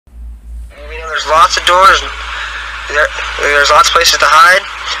There's lots of doors. There's lots of places to hide.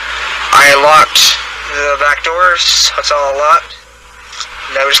 I locked the back doors. It's all locked.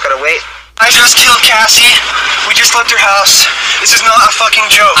 Now we just gotta wait. I just killed Cassie. We just left her house. This is not a fucking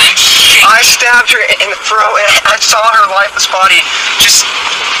joke. I stabbed her in the throat and I saw her lifeless body just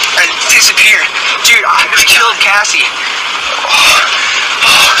disappear. Dude, I just killed Cassie.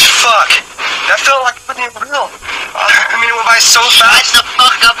 Oh, fuck. That felt like fucking real. I mean, it went by so fast. Shut the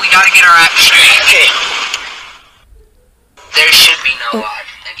fuck up. We gotta get our act straight. Okay. There should be no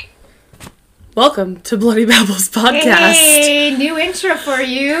Welcome to Bloody Babbles podcast. Hey, new intro for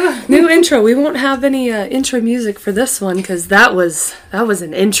you. New intro. We won't have any intro music for this one because that was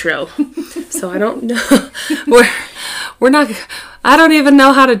an intro. So I don't know. We're not. I don't even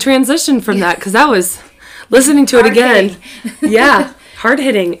know how to transition from that because that was listening to it again. Yeah, hard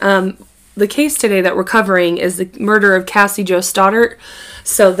hitting. The case today that we're covering is the murder of Cassie Jo Stoddart.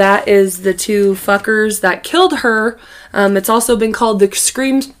 So that is the two fuckers that killed her. It's also been called the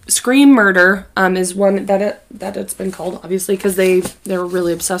Scream murder. Is one that it's been called, obviously, because they're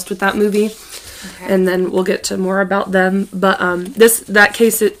really obsessed with that movie. Okay. And then we'll get to more about them. But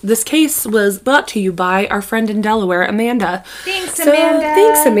this case was brought to you by our friend in Delaware, Amanda. Thanks, Amanda.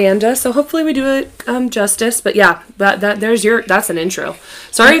 Thanks, Amanda. So hopefully we do it justice. But yeah, that's an intro.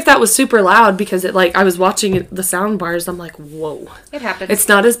 Sorry if that was super loud because I was watching the sound bars. I'm like, whoa. It happens. It's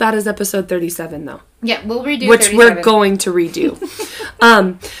not as bad as episode 37 though. Yeah, we'll redo which 37. We're going to redo.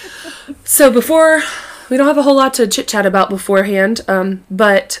 So before. We don't have a whole lot to chit-chat about beforehand,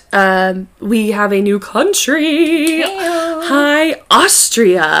 but we have a new country. Hey-o. Hi,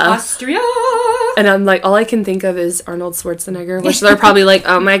 Austria. Austria. And I'm like, all I can think of is Arnold Schwarzenegger, which they're probably like,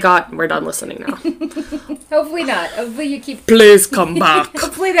 oh my god, we're done listening now. Hopefully not. Hopefully you keep... Please come back.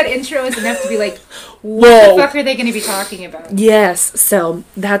 Hopefully that intro is enough to be like, whoa. What the fuck are they going to be talking about? Yes, so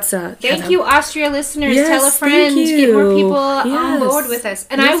that's... Thank you, Austria listeners. Yes, tell a friend. Get more people on Yes. board with us.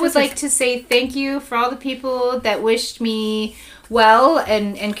 And I would like to say thank you for all the people that wished me well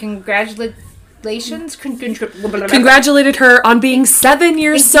and congratulations. Congratulated her on being 7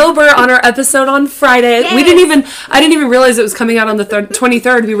 years sober on our episode on Friday. Yes. I didn't even realize it was coming out on the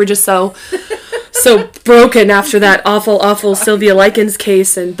 23rd. We were just so broken after that awful Sylvia Likens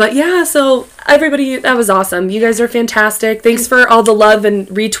case. But yeah, so everybody, that was awesome. You guys are fantastic. Thanks for all the love and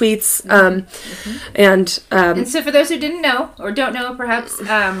retweets. And so for those who didn't know or don't know, perhaps,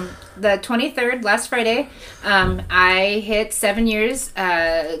 the 23rd, last Friday, I hit 7 years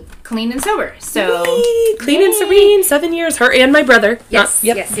clean and sober. So clean and serene, 7 years. Her and my brother. Yes,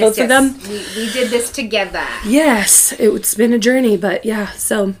 both of them. We did this together. Yes, it's been a journey, but yeah.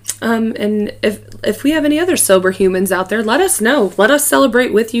 So, and if we have any other sober humans out there, let us know. Let us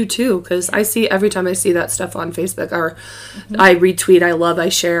celebrate with you too, because every time I see that stuff on Facebook or I retweet, I love, I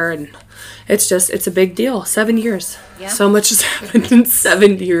share, and it's a big deal. 7 years. Yeah. So much has happened in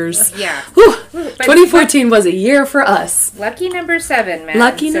 7 years. Yeah. Whew. 2014 was a year for us. Lucky number 7, man.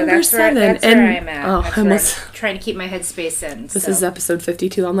 Lucky number 7. That's and where I'm at. Oh, that's where I'm trying to keep my headspace in. This is episode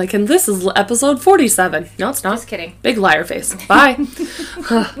 52. I'm like, and this is episode 47. No, it's not. Just kidding. Big liar face. Bye.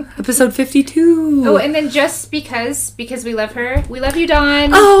 Episode 52. Oh, and then just because we love her, we love you, Dawn.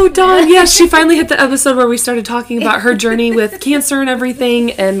 Oh, Dawn. Yeah, she finally hit the episode where we started talking about her journey with cancer and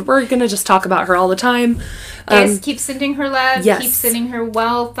everything, and we're going to just talk about her all the time. Guys, keep sending her love. Yes. Keep sending her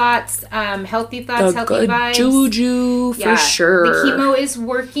well thoughts, healthy thoughts, healthy good vibes. Juju, for sure. The chemo is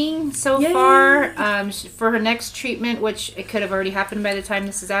working so far. For her next treatment, which it could have already happened by the time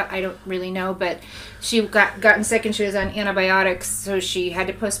this is out, I don't really know, but she gotten sick and she was on antibiotics, so she had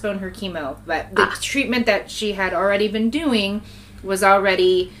to postpone her chemo. But the treatment that she had already been doing was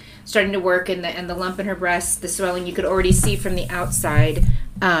already starting to work, and the lump in her breast, the swelling you could already see from the outside,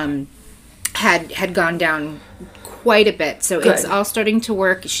 had gone down quite a bit. So It's all starting to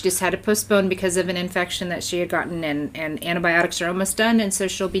work. She just had to postpone because of an infection that she had gotten, and antibiotics are almost done, and so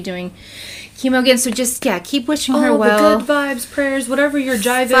she'll be doing chemo again. So just, keep wishing her well. The good vibes, prayers, whatever your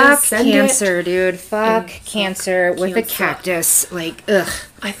jive Fuck is, send cancer, it. dude. Fuck cancer with a cactus. Like, ugh.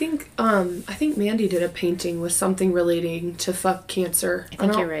 I think Mandy did a painting with something relating to fuck cancer. I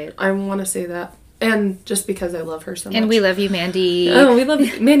think you're right. I want to say that. And just because I love her so much. And we love you, Mandy. Oh, we love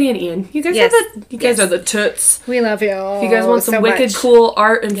Mandy and Ian. You guys are the toots. We love you. If you guys want some wicked cool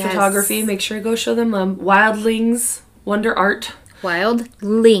art and photography, make sure to go show them Wildlings Wonder Art.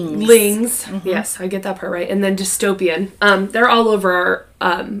 Wildlings. Lings. Mm-hmm. Yes, I get that part right. And then Dystopian. They're all over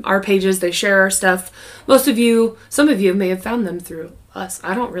our pages. They share our stuff. Some of you may have found them through us.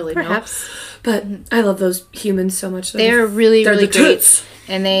 I don't really know. But I love those humans so much. They're really, really great.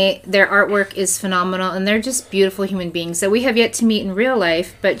 and their artwork is phenomenal, and they're just beautiful human beings that we have yet to meet in real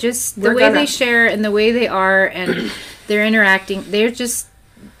life, but just the way they share and the way they are and they're interacting, they're just,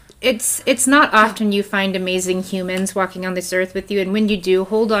 it's not often you find amazing humans walking on this earth with you, and when you do,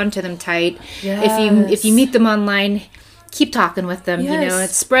 hold on to them tight. Yes. If you meet them online, keep talking with them. Yes. You know,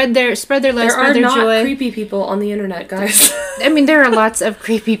 spread their love, spread their joy. There are not creepy people on the internet, guys. I mean, there are lots of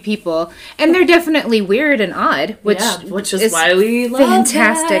creepy people, and they're definitely weird and odd, which is why we love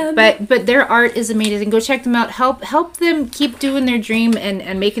fantastic. them. But their art is amazing. Go check them out. Help them keep doing their dream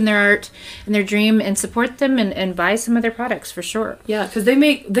and making their art and their dream, and support them and buy some of their products for sure. Yeah, because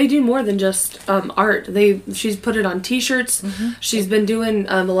they do more than just art. She's put it on T-shirts. Mm-hmm. She's been doing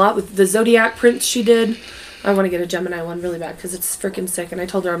a lot with the Zodiac prints she did. I want to get a Gemini one really bad because it's freaking sick. And I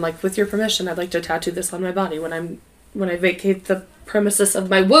told her, I'm like, with your permission, I'd like to tattoo this on my body when I vacate the premises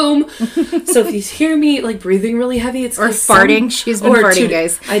of my womb. So if you hear me like breathing really heavy, it's or farting. She's been farting,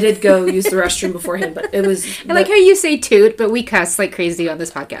 guys. I did go use the restroom beforehand, but it was. I like how you say toot, but we cuss like crazy on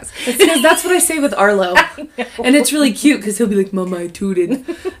this podcast. It's because that's what I say with Arlo, and it's really cute because he'll be like, "Mama, I tooted," and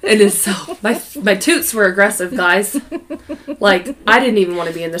it's so my toots were aggressive, guys. Like I didn't even want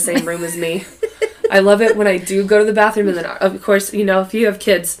to be in the same room as me. I love it when I do go to the bathroom, and then of course, you know, if you have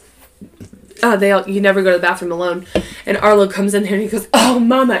kids, you never go to the bathroom alone. And Arlo comes in there and he goes, "Oh,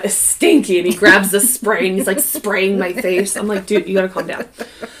 Mama is stinky," and he grabs the spray and he's like spraying my face. I'm like, dude, you gotta calm down.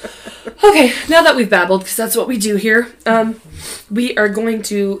 Okay, now that we've babbled, because that's what we do here, we are going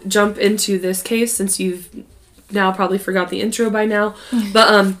to jump into this case since you've now probably forgot the intro by now.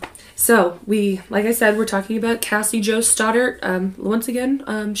 But so like I said, we're talking about Cassie Jo Stoddart. Once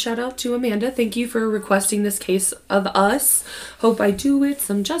again, shout out to Amanda. Thank you for requesting this case of us. Hope I do it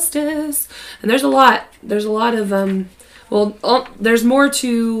some justice. And there's a lot of, there's more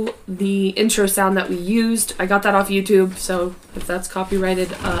to the intro sound that we used. I got that off YouTube, so if that's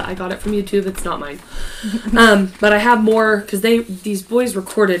copyrighted, I got it from YouTube. It's not mine. But I have more, because these boys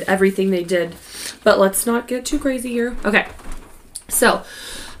recorded everything they did. But let's not get too crazy here. Okay, so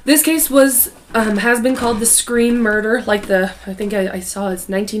this case has been called the Scream Murder, like I think I saw it's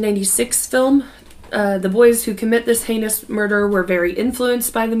 1996 film. The boys who commit this heinous murder were very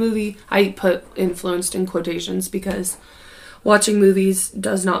influenced by the movie. I put influenced in quotations because watching movies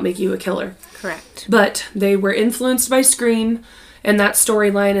does not make you a killer. Correct. But they were influenced by Scream and that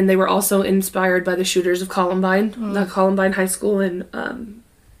storyline, and they were also inspired by the shooters of Columbine, the Columbine High School in,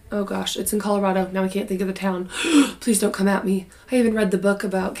 oh gosh, it's in Colorado. Now I can't think of the town. Please don't come at me. I even read the book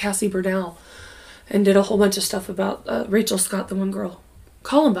about Cassie Burnell and did a whole bunch of stuff about Rachel Scott, the one girl.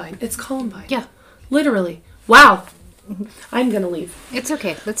 Columbine. It's Columbine. Yeah. Literally. Wow. I'm going to leave. It's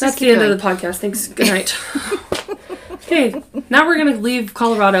okay. That's the end of the podcast. Thanks. Good night. Okay. Now we're going to leave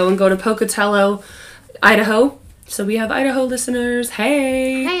Colorado and go to Pocatello, Idaho. So we have Idaho listeners.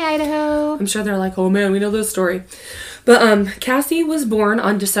 Hey. Hey, Idaho. I'm sure they're like, oh man, we know this story. But Cassie was born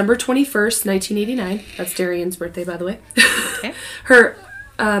on December 21st, 1989. That's Darian's birthday, by the way. Okay. Her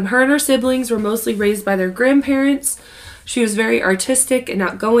and her siblings were mostly raised by their grandparents. She was very artistic and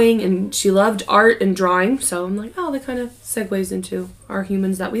outgoing, and she loved art and drawing. So I'm like, oh, that kind of segues into our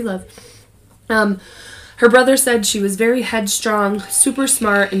humans that we love. Her brother said she was very headstrong, super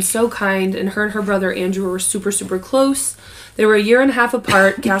smart, and so kind, and her brother Andrew were super, super close. They were a year and a half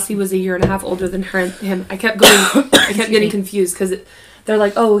apart. Cassie was a year and a half older than him. I kept getting confused because they're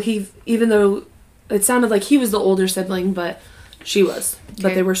like, oh, even though it sounded like he was the older sibling, but she was. Okay.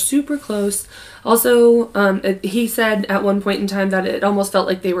 But they were super close. Also, he said at one point in time that it almost felt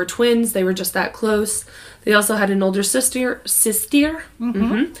like they were twins. They were just that close. They also had an older sister. Mm-hmm.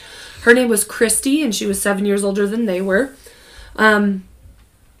 Mm-hmm. Her name was Christy, and she was 7 years older than they were.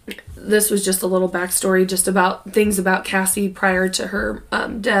 This was just a little backstory just about things about Cassie prior to her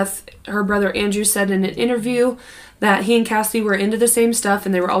death. Her brother Andrew said in an interview that he and Cassie were into the same stuff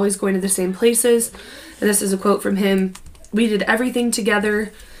and they were always going to the same places. And this is a quote from him. "We did everything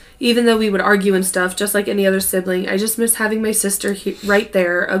together, even though we would argue and stuff, just like any other sibling. I just miss having my sister right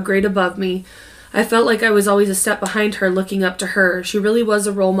there, a grade above me. I felt like I was always a step behind her, looking up to her. She really was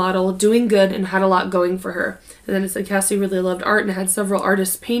a role model, doing good, and had a lot going for her." And then it said Cassie really loved art and had several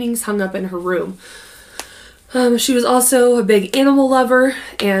artists' paintings hung up in her room. She was also a big animal lover,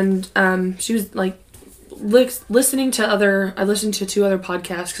 and she was like listening to I listened to 2 other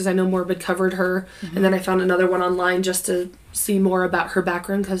podcasts because I know Morbid covered her, and then I found another one online just to see more about her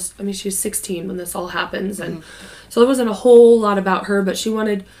background because, I mean, she was 16 when this all happens, and so there wasn't a whole lot about her, but she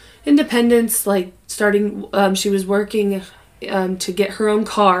wanted independence, like starting, she was working to get her own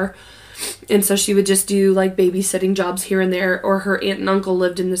car, and so she would just do like babysitting jobs here and there, or her aunt and uncle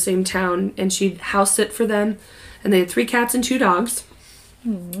lived in the same town and she'd house sit for them, and they had 3 cats and 2 dogs.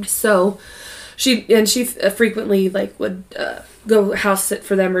 So she frequently like would go house sit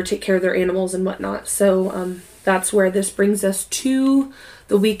for them or take care of their animals and whatnot. So that's where this brings us to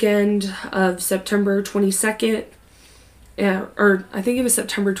the weekend of September 22nd. Yeah, or I think it was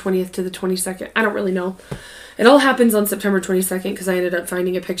September 20th to the 22nd. I don't really know. It all happens on September 22nd because I ended up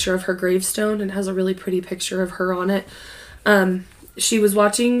finding a picture of her gravestone and it has a really pretty picture of her on it. She was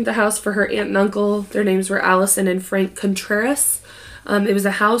watching the house for her aunt and uncle. Their names were Allison and Frank Contreras. It was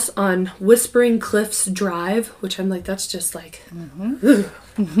a house on Whispering Cliffs Drive, which I'm like, that's just like,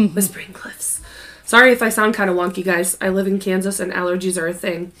 Whispering Cliffs. Sorry if I sound kind of wonky, guys. I live in Kansas and allergies are a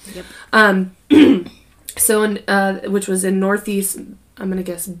thing. Yep. So, which was in northeast, I'm going to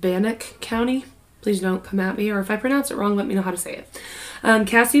guess, Bannock County. Please don't come at me, or if I pronounce it wrong, let me know how to say it.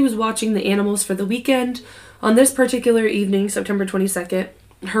 Cassie was watching the animals for the weekend. On this particular evening, September 22nd,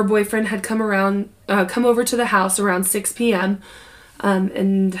 her boyfriend had come over to the house around 6 p.m.,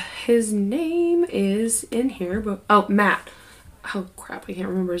 and his name is in here, but, Matt. Oh, crap, I can't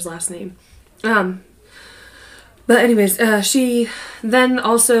remember his last name. But anyways, she then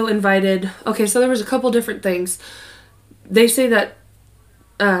also invited, okay, so there was a couple different things. They say that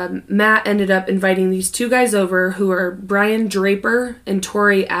Matt ended up inviting these two guys over who are Brian Draper and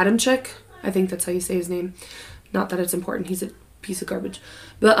Tori Adamczyk. I think that's how you say his name. Not that it's important. He's a piece of garbage.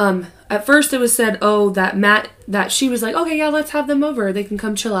 But at first it was said, that she was like, okay, yeah, let's have them over. They can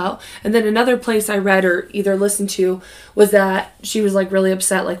come chill out. And then another place I read or either listened to was that she was like really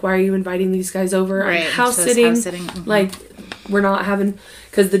upset. Like, why are you inviting these guys over? Right. House sitting. Mm-hmm. Like, we're not having,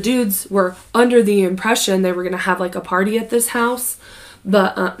 because the dudes were under the impression they were going to have like a party at this house.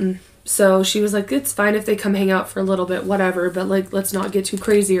 But, so she was like, it's fine if they come hang out for a little bit, whatever, but like, let's not get too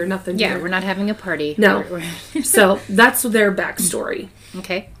crazy or nothing. Yeah, here. we're not having a party. No. So that's their backstory.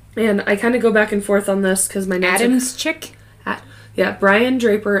 Okay. And I kind of go back and forth on this because my notes Adam's chick? yeah, Brian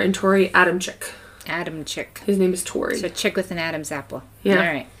Draper and Tori Adamczyk. Adamczyk. His name is Tori. So chick with an Adam's apple. Yeah.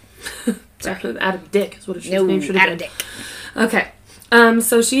 All right. Sorry. Adam Dick is what his No, name should have Adam been. Dick. Okay.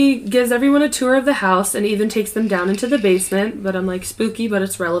 So she gives everyone a tour of the house and even takes them down into the basement, but I'm like, spooky, but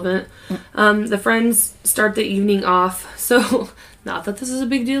it's relevant. The friends start the evening off, so not that this is a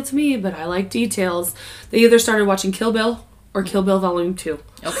big deal to me, but I like details. They either started watching Kill Bill or Kill Bill Volume 2.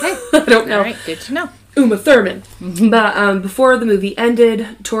 Okay. I don't know. All right, good to know. Uma Thurman. But before the movie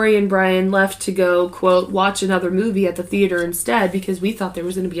ended, Tori and Brian left to go, quote, watch another movie at the theater instead because we thought there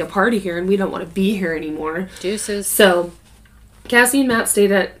was going to be a party here and we don't want to be here anymore. Deuces. So Cassie and Matt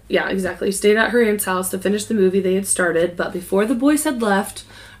stayed at her aunt's house to finish the movie they had started, but before the boys had left,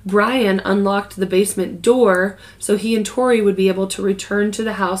 Brian unlocked the basement door so he and Tori would be able to return to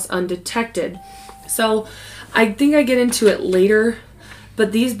the house undetected. So I think I get into it later,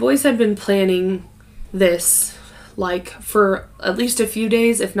 but these boys had been planning this like for at least a few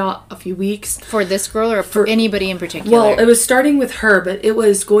days, if not a few weeks. For this girl or for anybody in particular? Well, it was starting with her, but it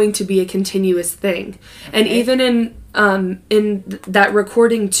was going to be a continuous thing. Okay. And even in that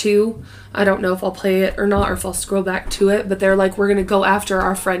recording too, I don't know if I'll play it or not, or if I'll scroll back to it, but they're like, we're going to go after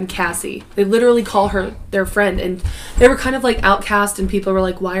our friend Cassie. They literally call her their friend, and they were kind of like outcast, and people were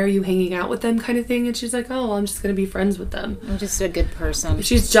like, why are you hanging out with them kind of thing? And she's like, oh, well, I'm just going to be friends with them. I'm just a good person.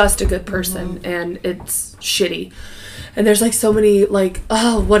 She's just a good person, and it's shitty. And there's like so many like,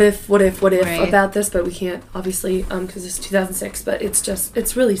 oh, what if right. about this, but we can't obviously because it's 2006, but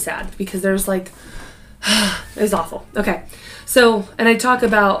it's really sad because there's like it was awful. Okay. So, and I talk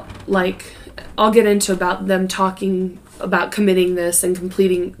about like I'll get into about them talking about committing this and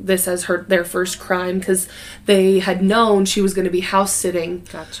completing this as their first crime because they had known she was going to be house sitting.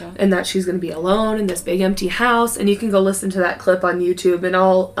 Gotcha. And that she's going to be alone in this big empty house, and you can go listen to that clip on YouTube, and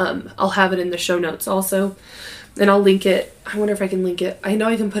I'll have it in the show notes also. And I'll link it. I wonder if I can link it. I know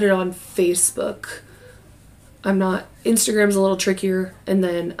I can put it on Facebook. I'm not. Instagram's a little trickier. And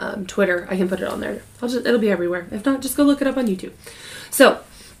then Twitter, I can put it on there. It'll be everywhere. If not, just go look it up on YouTube. So,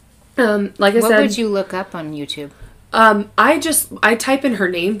 like I said. What would you look up on YouTube? I type in her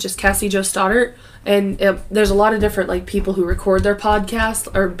name, just Cassie Jo Stoddart. And there's a lot of different like people who record their podcast.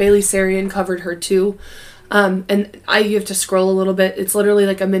 Or Bailey Sarian covered her too. And you have to scroll a little bit. It's literally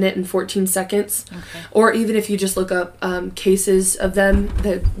like 1 minute and 14 seconds. Okay. Or even if you just look up cases of them,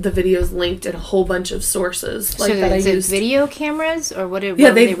 the video's linked in a whole bunch of sources. Like so that I used. Video cameras or what?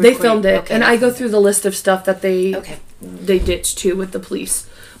 Yeah, they filmed it, okay. And I go through the list of stuff that they ditched too with the police.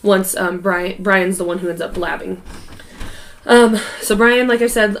 Once Brian's the one who ends up blabbing. So Brian, like I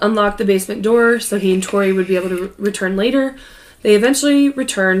said, unlocked the basement door so he and Tori would be able to return later. They eventually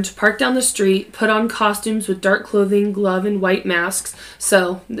returned, parked down the street, put on costumes with dark clothing, glove, and white masks.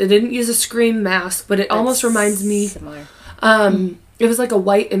 So they didn't use a scream mask, but it almost reminds me. Similar. it was like a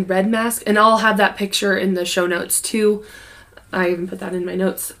white and red mask, and I'll have that picture in the show notes too. I even put that in my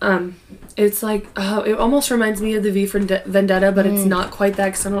notes. It's like, it almost reminds me of the V for Vendetta, but it's not quite that,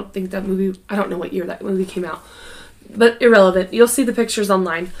 because I don't think that movie, I don't know what year that movie came out. But irrelevant. You'll see the pictures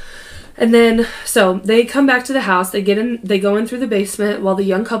online. And then, so they come back to the house, they go in through the basement while the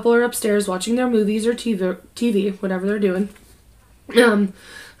young couple are upstairs watching their movies or TV, whatever they're doing.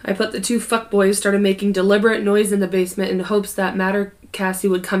 I put the two fuckboys started making deliberate noise in the basement in hopes that Matt or Cassie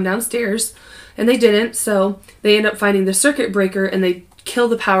would come downstairs. And they didn't, so they end up finding the circuit breaker and they kill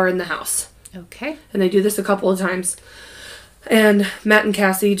the power in the house. Okay. And they do this a couple of times. And Matt and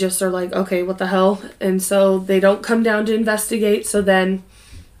Cassie just are like, okay, what the hell? And so they don't come down to investigate. So then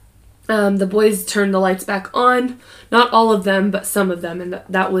the boys turn the lights back on. Not all of them, but some of them. And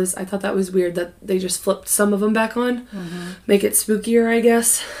I thought that was weird that they just flipped some of them back on. Make it spookier, I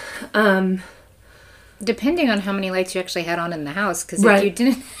guess. Depending on how many lights you actually had on in the house, because Right. if you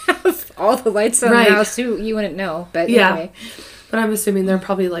didn't have all the lights on Right. the house, you wouldn't know. But Yeah. anyway. But I'm assuming they're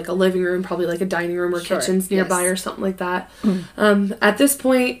probably like a living room, probably like a dining room or Sure, kitchens nearby yes. or something like that. At this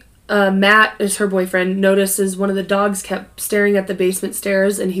point, Matt, is her boyfriend, notices one of the dogs kept staring at the basement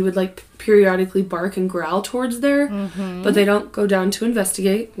stairs, and he would like periodically bark and growl towards there. But they don't go down to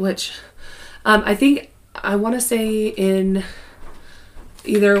investigate, which I think, I want to say in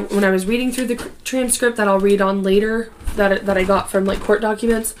either when I was reading through the transcript that I'll read on later that I got from like court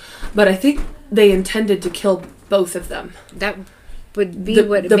documents, but I think they intended to kill both of them. That would be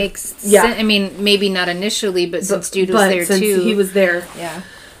what makes sense. I mean, maybe not initially, but since Jude was there since too. he was there. Yeah.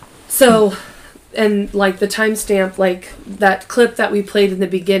 So, and like the timestamp, like that clip that we played in the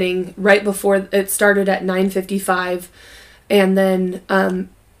beginning, right before it started at 9:55, and then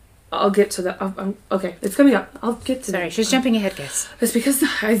I'll get to the. Okay, it's coming up. I'll get to. Sorry, she's jumping ahead, guys. It's because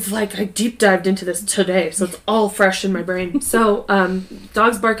I deep dived into this today, so it's all fresh in my brain. So,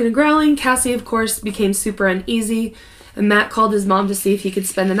 dogs barking and growling. Cassie, of course, became super uneasy, and Matt called his mom to see if he could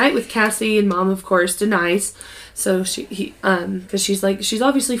spend the night with Cassie, and mom, of course, denies. So because she's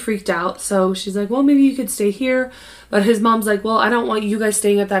obviously freaked out. So she's like, well, maybe you could stay here. But his mom's like, well, I don't want you guys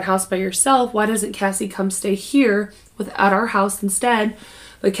staying at that house by yourself. Why doesn't Cassie come stay here at our house instead?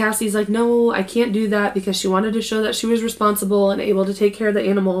 But Cassie's like, no, I can't do that, because she wanted to show that she was responsible and able to take care of the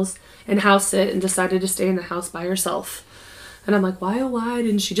animals and house sit, and decided to stay in the house by herself. And I'm like, why, oh, why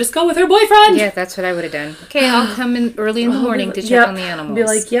didn't she just go with her boyfriend? Yeah, that's what I would have done. Okay, I'll come in early in the morning to check on the animals. Be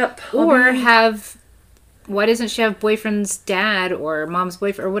like, yep. Or why doesn't she have boyfriend's dad or mom's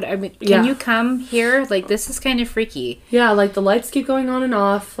boyfriend or what? I mean, can you come here? Like, this is kind of freaky. Yeah, like the lights keep going on and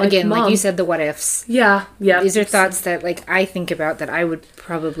off. Like, again, Mom. like you said, the what ifs. Yeah. These are thoughts that like I think about that I would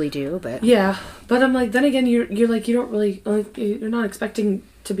probably do, but yeah. But I'm like, then again, you're like, you don't really, like, you're not expecting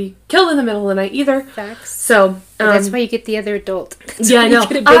to be killed in the middle of the night either. Facts. So that's why you get the other adult. Yeah, I know.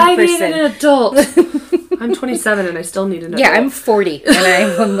 Get a big I person. need an adult. I'm 27 and I still need an adult. Yeah, I'm 40 and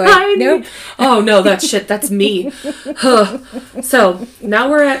I'm like, nope. Oh no, that's me. So now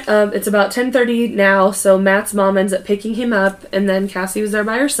we're at it's about 10:30 now. So Matt's mom ends up picking him up, and then Cassie was there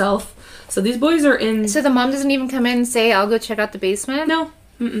by herself. So these boys are in. So the mom doesn't even come in and say, "I'll go check out the basement." No,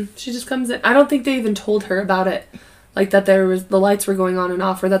 she just comes in. I don't think they even told her about it. Like that the lights were going on and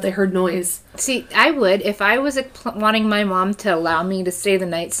off, or that they heard noise. See, I would, if I was wanting my mom to allow me to stay the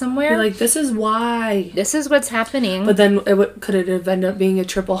night somewhere. Be like, this is why. This is what's happening. But then could it have ended up being a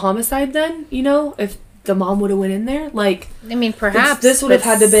triple homicide then? You know, if the mom would have went in there? Like, I mean, perhaps. This would have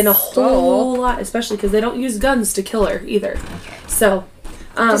had to been a whole lot, especially because they don't use guns to kill her either. Okay. So.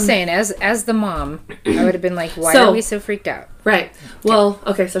 Just saying, as the mom, I would have been like, why are we so freaked out? Right. Well,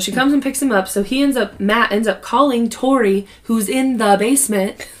 okay, so she comes and picks him up. So Matt ends up calling Tori, who's in the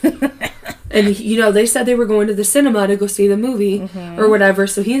basement. And, they said they were going to the cinema to go see the movie or whatever.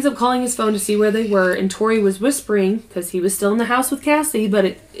 So he ends up calling his phone to see where they were. And Tori was whispering, because he was still in the house with Cassie,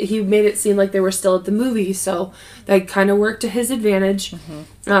 but he made it seem like they were still at the movie. So that kind of worked to his advantage.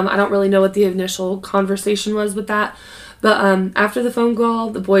 I don't really know what the initial conversation was with that. But after the phone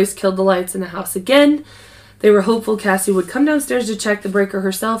call, the boys killed the lights in the house again. They were hopeful Cassie would come downstairs to check the breaker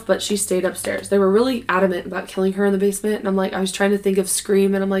herself, but she stayed upstairs. They were really adamant about killing her in the basement. And I'm like, I was trying to think of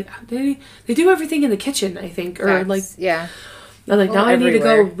Scream, and I'm like, they do everything in the kitchen, I think. Or yeah. I'm like, now everywhere. I need to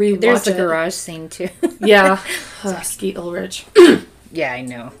go rewatch There's the garage scene, too. Yeah. Skeet Ulrich. Yeah, I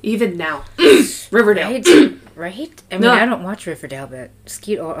know. Even now. Riverdale. Right? I mean, I don't watch Riverdale, but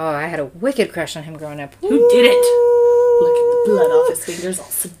Skeet, I had a wicked crush on him growing up. Who didn't? Licking the blood off his fingers, all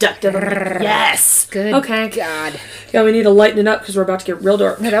seductive. I'm like, yes! Good okay. God. Yeah, we need to lighten it up because we're about to get real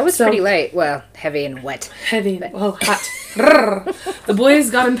dark. No, that was pretty light. Well, heavy and wet. Heavy and hot. The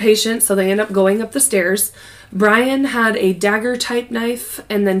boys got impatient, so they end up going up the stairs. Brian had a dagger-type knife,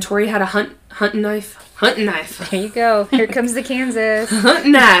 and then Tori had a hunting knife. Hunting knife. There you go. Here comes the Kansas.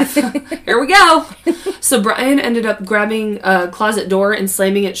 Hunting knife. Here we go. So Brian ended up grabbing a closet door and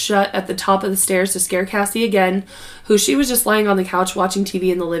slamming it shut at the top of the stairs to scare Cassie again, who she was just lying on the couch watching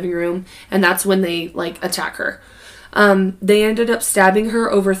TV in the living room, and that's when they, like, attack her. They ended up stabbing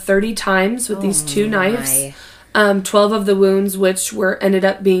her over 30 times with these two knives. 12 of the wounds, which ended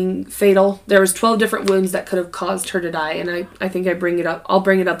up being fatal. There was 12 different wounds that could have caused her to die, and I think I'll bring it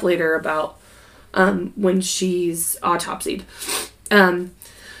up later about when she's autopsied.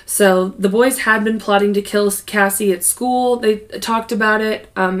 So the boys had been plotting to kill Cassie at school. They talked about it.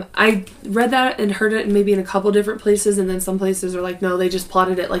 I read that and heard it maybe in a couple different places, and then some places are like, no, they just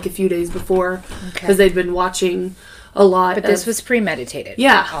plotted it like a few days before because they'd been watching a lot. But this was premeditated.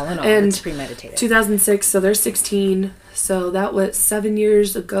 Yeah. All in all, and it's premeditated. 2006, so they're 16. So that was 7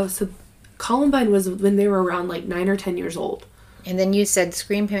 years ago. So Columbine was when they were around like 9 or 10 years old. And then you said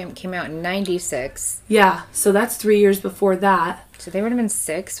Scream came out in 96. Yeah, so that's 3 years before that. So they would have been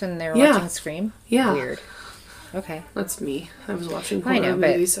 6 when they were watching Scream? Yeah. Weird. Okay. That's me. I was watching horror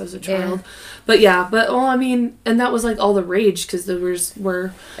but, movies as a child. Yeah. But well, I mean, and that was like all the rage because there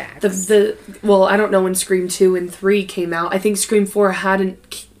were well, I don't know when Scream 2 and 3 came out. I think Scream 4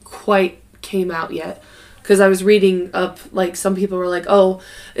 hadn't quite came out yet. Because I was reading up, like, some people were like, oh,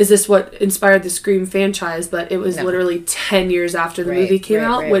 is this what inspired the Scream franchise? But it was literally 10 years after the movie came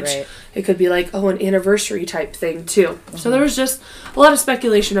out, which it could be like, oh, an anniversary type thing, too. Mm-hmm. So there was just a lot of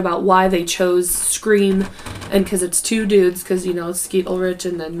speculation about why they chose Scream, and because it's two dudes, because, you know, it's Skeet Ulrich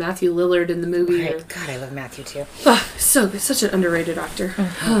and then Matthew Lillard in the movie. Right. God, I love Matthew, too. Oh, so good. Such an underrated actor.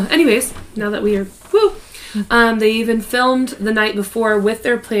 Mm-hmm. Anyways, now that we are... Woo! They even filmed the night before with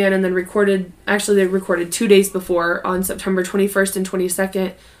their plan and then recorded 2 days before on September 21st and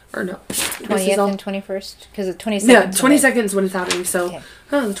 22nd. Or no. 20th and 21st? Because the 22nd. Yeah, 22nd is when it's happening. So,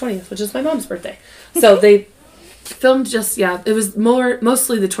 the 20th, which is my mom's birthday. So they filmed it was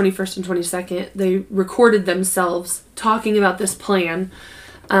mostly the 21st and 22nd. They recorded themselves talking about this plan.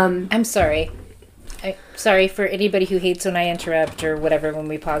 I'm sorry. Sorry for anybody who hates when I interrupt or whatever when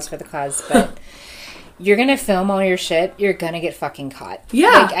we pause for the cause, but... You're gonna film all your shit. You're gonna get fucking caught.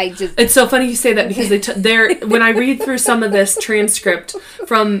 Yeah, it's so funny you say that because when I read through some of this transcript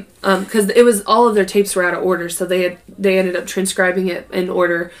from because it was all of their tapes were out of order, so they ended up transcribing it in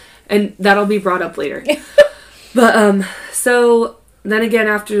order, and that'll be brought up later. But so then again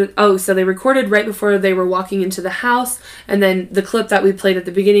so they recorded right before they were walking into the house, and then the clip that we played at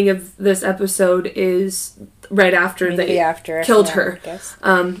the beginning of this episode is right after killed her. I guess.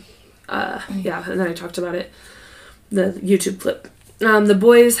 And then I talked about it, the YouTube clip. The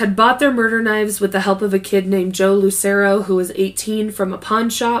boys had bought their murder knives with the help of a kid named Joe Lucero, who was 18, from a pawn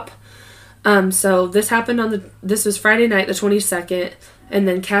shop. So this happened this was Friday night, the 22nd, and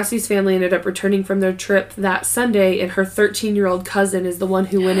then Cassie's family ended up returning from their trip that Sunday, and her 13-year-old cousin is the one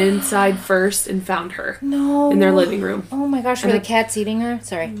who went inside first and found her in their living room. Oh my gosh, were the cats eating her?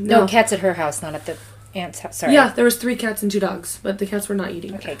 Sorry. No, cats at her house, not at the... aunt's house. Sorry. Yeah, there was 3 cats and 2 dogs, but the cats were not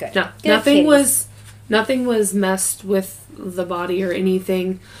eating. Okay, good. No, nothing was messed with the body or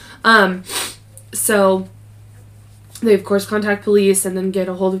anything. So they of course contact police and then get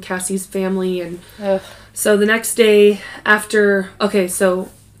a hold of Cassie's family, and so the next day after. Okay, so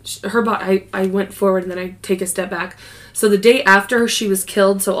her body. I went forward and then I take a step back. So the day after she was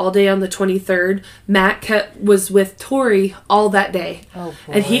killed, so all day on the 23rd, Matt was with Tori all that day,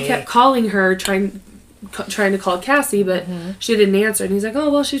 and he kept calling her trying to call Cassie, but she didn't answer. And he's like, oh,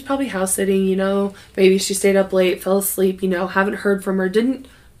 well, she's probably house sitting, you know, maybe she stayed up late, fell asleep, you know, haven't heard from her, didn't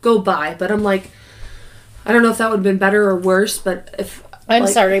go by. But I'm like, I don't know if that would have been better or worse, but if... I'm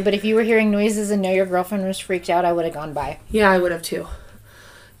sorry, but if you were hearing noises and know your girlfriend was freaked out, I would have gone by. Yeah, I would have too.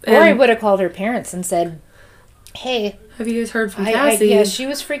 Or I would have called her parents and said, hey... Have you guys heard from Cassie? Yeah, she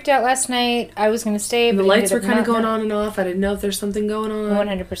was freaked out last night. I was going to stay, but the lights were kind of going on and off. I didn't know if there's something going on.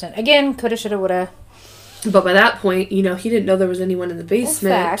 100%. Again, coulda, shoulda, woulda. But by that point, you know, he didn't know there was anyone in the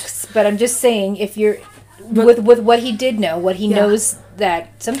basement. Well, facts, but I'm just saying, if you're... With what he did know, what he knows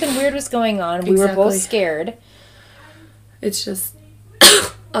that something weird was going on. We were both scared. It's just...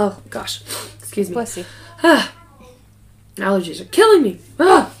 oh, gosh. Excuse me. Bless you. Allergies are killing me.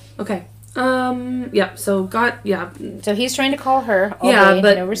 Okay. So he's trying to call her all day,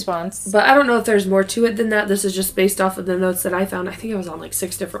 but no response. But I don't know if there's more to it than that. This is just based off of the notes that I found. I think I was on like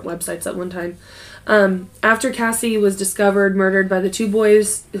 6 different websites at one time. After Cassie was discovered murdered by the 2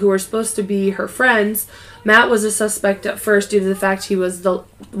 boys who were supposed to be her friends, Matt was a suspect at first due to the fact he was the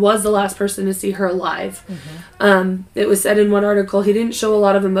was the last person to see her alive. It was said in one article he didn't show a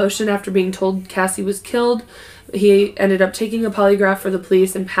lot of emotion after being told Cassie was killed. He ended up taking a polygraph for the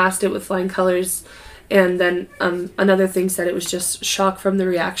police and passed it with flying colors. And then another thing said it was just shock from the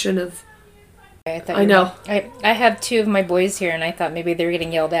reaction of... I know. I have 2 of my boys here, and I thought maybe they were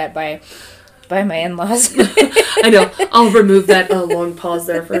getting yelled at by my in-laws. I know. I'll remove that long pause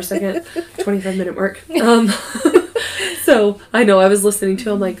there for a second. 25-minute mark. So, I know, I was listening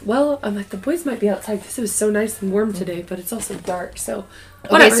to him like, the boys might be outside because it was so nice and warm today, but it's also dark, so...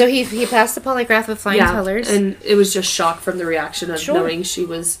 Whatever. Okay, so he passed the polygraph with flying colors. And it was just shock from the reaction of knowing she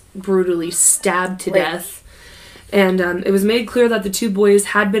was brutally stabbed to death. And it was made clear that the 2 boys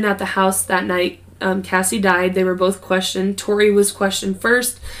had been at the house that night. Cassie died. They were both questioned. Tori was questioned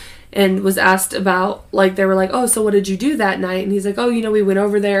first and was asked about, they were like, oh, so what did you do that night? And he's like, oh, we went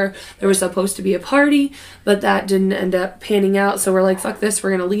over there. There was supposed to be a party, but that didn't end up panning out. So we're like, fuck this.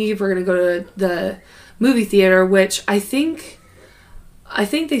 We're going to leave. We're going to go to the movie theater, which I think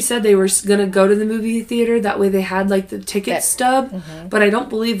they said they were going to go to the movie theater. That way they had, the ticket stub. But I don't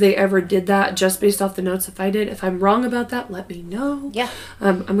believe they ever did that, just based off the notes. If I did, if I'm wrong about that, let me know. Yeah.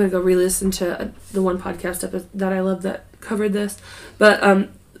 I'm going to go re-listen to the one podcast that I love that covered this. But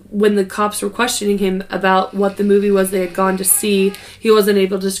when the cops were questioning him about what the movie was they had gone to see, he wasn't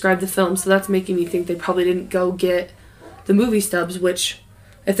able to describe the film. So that's making me think they probably didn't go get the movie stubs, which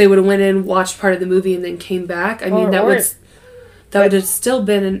if they would have went in, watched part of the movie, and then came back, that would have still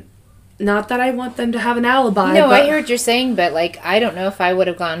been, not that I want them to have an alibi. No, I hear what you're saying, but, I don't know if I would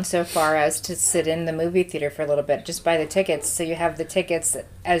have gone so far as to sit in the movie theater for a little bit, just buy the tickets, so you have the tickets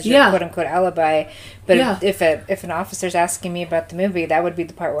as your quote-unquote alibi. But if an officer's asking me about the movie, that would be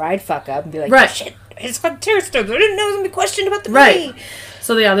the part where I'd fuck up and be like, shit, it's fucking terror stubs. I didn't know I was going to be questioned about the movie.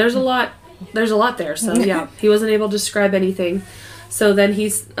 So, there's a lot there. So, he wasn't able to describe anything. So then he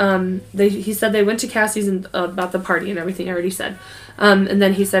said they went to Cassie's and about the party and everything I already said. And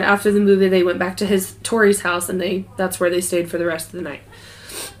then he said after the movie they went back to Tori's house and that's where they stayed for the rest of the night.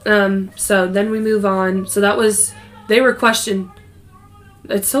 So then we move on. So they were questioned.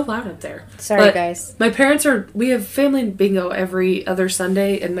 It's so loud up there. Sorry, guys. My parents we have family bingo every other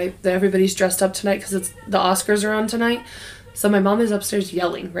Sunday and everybody's dressed up tonight because the Oscars are on tonight. So my mom is upstairs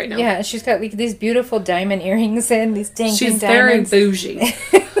yelling right now. Yeah, she's got these beautiful diamond earrings in, these dangling She's diamonds. very bougie.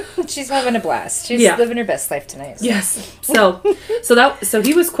 She's having a blast. She's living her best life tonight. So. Yes. So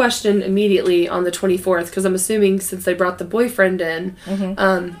he was questioned immediately on the 24th because I'm assuming since they brought the boyfriend in,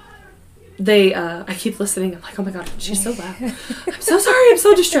 I keep listening. I'm like, oh my god, she's so loud. I'm so sorry. I'm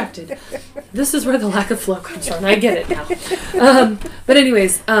so distracted. This is where the lack of flow comes from. I get it now. But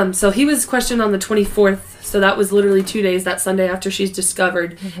anyways, so he was questioned on the 24th. So that was literally 2 days, that Sunday after she's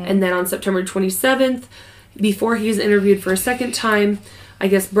discovered. And then on September 27th, before he was interviewed for a second time, I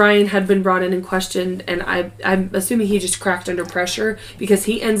guess Brian had been brought in and questioned. And I'm assuming he just cracked under pressure because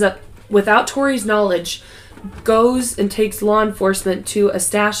he ends up, without Tori's knowledge, goes and takes law enforcement to a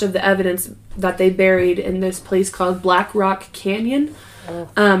stash of the evidence that they buried in this place called Black Rock Canyon.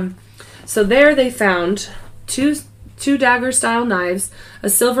 So there they found two dagger-style knives, a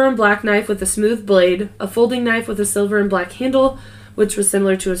silver and black knife with a smooth blade, a folding knife with a silver and black handle, which was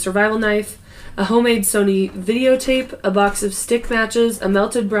similar to a survival knife, a homemade Sony videotape, a box of stick matches, a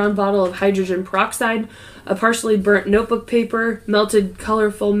melted brown bottle of hydrogen peroxide, a partially burnt notebook paper, melted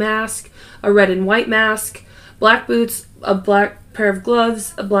colorful mask, a red and white mask, black boots, a black pair of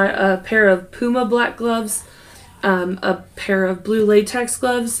gloves, a pair of Puma black gloves, a pair of blue latex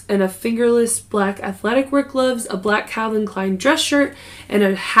gloves, and a fingerless black athletic work gloves, a black Calvin Klein dress shirt, and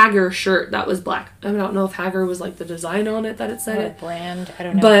a Hager shirt that was black. I don't know if Hager was the design on it that it said it. Brand, I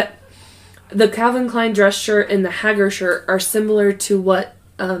don't know. But the Calvin Klein dress shirt and the Hager shirt are similar to what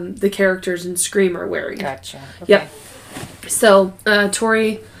the characters in Scream are wearing. Gotcha. Okay. Yep. So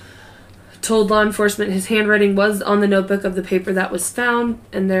Tori told law enforcement his handwriting was on the notebook of the paper that was found,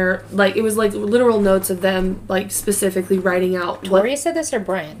 and it was literal notes of them specifically writing out. Tori said this or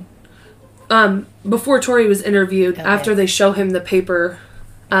Brian? Before Tori was interviewed, after they show him the paper,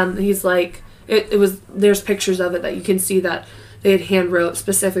 he's like, it was, there's pictures of it that you can see that they had hand wrote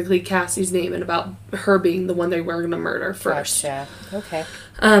specifically Cassie's name and about her being the one they were going to murder first. Gotcha. Okay.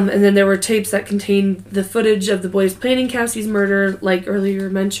 And then there were tapes that contained the footage of the boys planning Cassie's murder, like earlier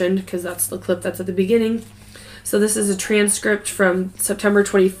mentioned, because that's the clip that's at the beginning. So this is a transcript from September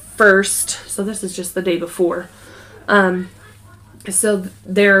 21st. So this is just the day before. So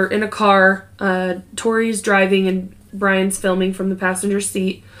they're in a car. Tori's driving and Brian's filming from the passenger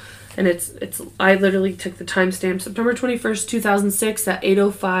seat. And it's I literally took the timestamp, September 21st, 2006 at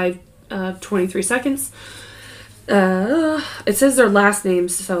 8:05, 23 seconds. It says their last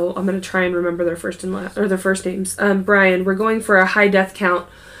names, so I'm gonna try and remember their first and last, or their first names. Brian, we're going for a high death count.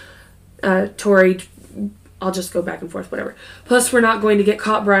 Tori, I'll just go back and forth, whatever. Plus, we're not going to get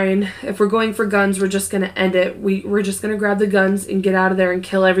caught, Brian. If we're going for guns, we're just gonna end it. We're just gonna grab the guns and get out of there and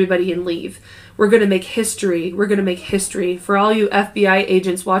kill everybody and leave. We're gonna make history. We're gonna make history. For all you FBI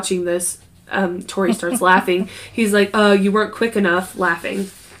agents watching this, Tori starts laughing. He's like, you weren't quick enough,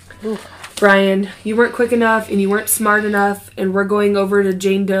 laughing. Ooh. Brian, you weren't quick enough and you weren't smart enough, and we're going over to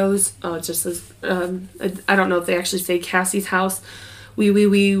Jane Doe's. Oh, it just says, I don't know if they actually say Cassie's house. We're,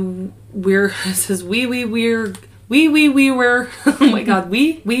 it says we're, oh my God,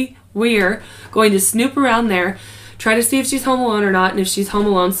 we're going to snoop around there, try to see if she's home alone or not, and if she's home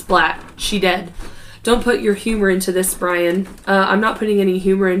alone, splat, she dead. Don't put your humor into this, Brian. I'm not putting any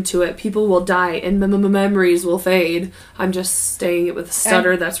humor into it. People will die and memories will fade. I'm just saying it with a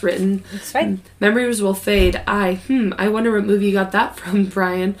stutter that's written. It's fine. Memories will fade. I wonder what movie you got that from,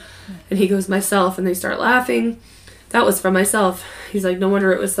 Brian. And he goes, myself, and they start laughing. That was from myself. He's like, no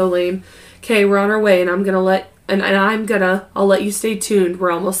wonder it was so lame. Okay, we're on our way, and I'll let you stay tuned.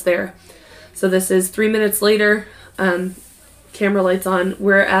 We're almost there. So this is 3 minutes later. Camera lights on.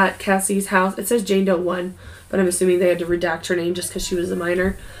 We're at Cassie's house. It says Jane Doe 1, but I'm assuming they had to redact her name just because she was a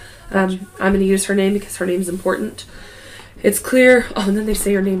minor. I'm going to use her name because her name's important. It's clear. Oh, and then they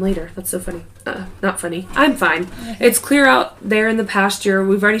say her name later. That's so funny. Not funny. I'm fine. It's clear out there in the pasture.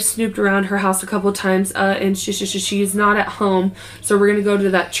 We've already snooped around her house a couple of times, and she's not at home. So we're going to go to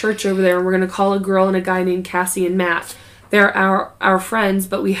that church over there, and we're going to call a girl and a guy named Cassie and Matt. They're our friends,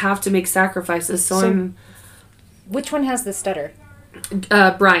 but we have to make sacrifices. So which one has the stutter?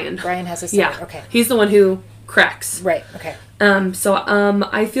 Brian. Brian has a stutter. Yeah. Okay. He's the one who cracks. Right. Okay.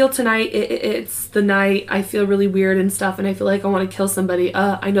 I feel tonight, it's the night, I feel really weird and stuff, and I feel like I want to kill somebody.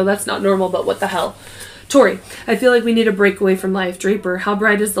 I know that's not normal, but what the hell. Tori, I feel like we need a break away from life. Draper, how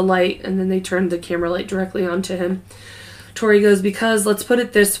bright is the light? And then they turn the camera light directly onto him. Tori goes, because, let's put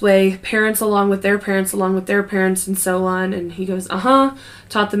it this way, parents along with their parents, and so on. And he goes,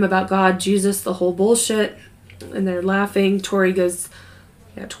 taught them about God, Jesus, the whole bullshit. And they're laughing. Tori goes,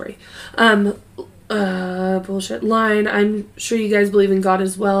 yeah, Tori. Bullshit line. I'm sure you guys believe in God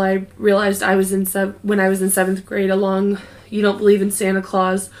as well. I realized when I was in 7th grade you don't believe in Santa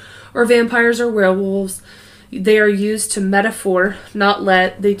Claus or vampires or werewolves. They are used to metaphor, not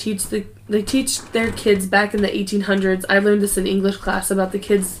let. They teach their kids back in the 1800s. I learned this in English class about the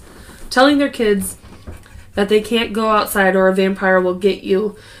kids telling their kids that they can't go outside or a vampire will get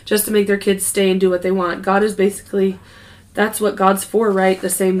you, just to make their kids stay and do what they want. God is basically, that's what God's for, right? The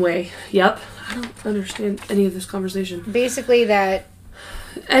same way. Yep. I don't understand any of this conversation. Basically that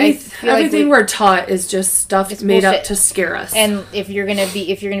everything we're taught is just stuff made bullshit. Up to scare us. And if you're gonna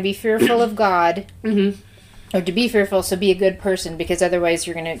be fearful of God, or to be fearful, so be a good person, because otherwise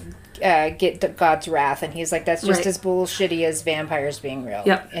you're gonna get God's wrath. And he's like, that's just as bullshitty as vampires being real.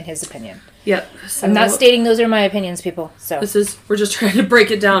 Yep. In his opinion. Yep. So I'm not stating those are my opinions, people. So we're just trying to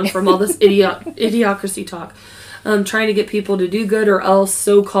break it down from all this idiocracy talk. Trying to get people to do good, or else,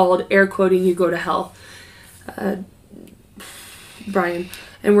 so-called, air quoting, you go to hell. Brian.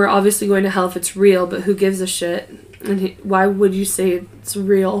 And we're obviously going to hell if it's real, but who gives a shit? And why would you say it's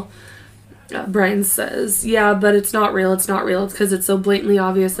real? Brian says, yeah, but it's not real. It's not real. It's because it's so blatantly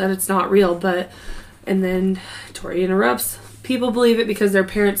obvious that it's not real. And then Tori interrupts. People believe it because their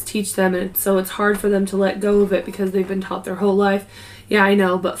parents teach them, and so it's hard for them to let go of it because they've been taught their whole life. Yeah, I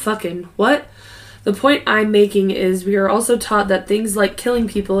know, but fucking what? The point I'm making is we are also taught that things like killing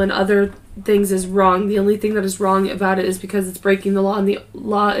people and other things is wrong. The only thing that is wrong about it is because it's breaking the law, and the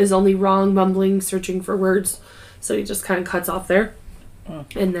law is only wrong, mumbling, searching for words. So he just kind of cuts off there.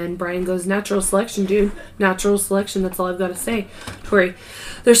 And then Brian goes, natural selection, dude. Natural selection, that's all I've got to say. Tori,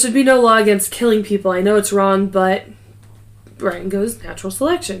 there should be no law against killing people. I know it's wrong, but... Brian goes, natural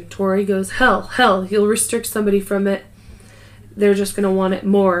selection. Tori goes, hell, you'll restrict somebody from it. They're just going to want it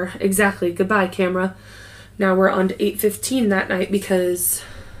more. Exactly. Goodbye, camera. Now we're on to 8:15 that night because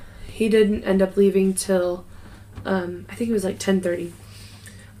he didn't end up leaving till, I think it was like 10:30.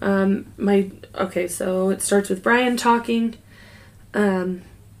 Okay, so it starts with Brian talking.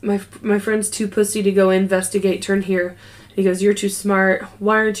 My friend's too pussy to go investigate. Turn here. He goes, you're too smart.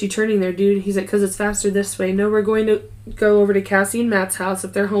 Why aren't you turning there, dude? He's like, because it's faster this way. No, we're going to go over to Cassie and Matt's house.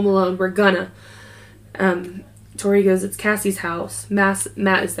 If they're home alone, we're gonna. Tori goes, it's Cassie's house. Matt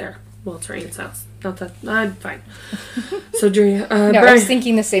is there. Well, it's Ryan's house. Not that. I'm fine. So, Brian, I was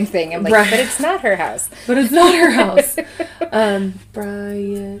thinking the same thing. I'm like, but it's not her house. But it's not her house.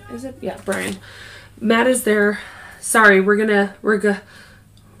 Brian, is it? Yeah, Brian. Matt is there. Sorry, we're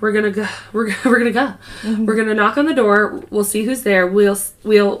we're gonna go. We're gonna go. Mm-hmm. We're gonna knock on the door. We'll see who's there. We'll see.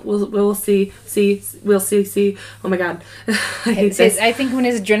 We'll see. Oh my god, I hate this. I think when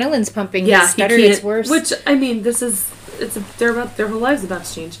his adrenaline's pumping, his stutter gets worse. Which I mean, their whole lives about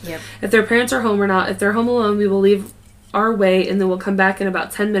to change. Yep. If their parents are home or not. If they're home alone, we will leave our way and then we'll come back in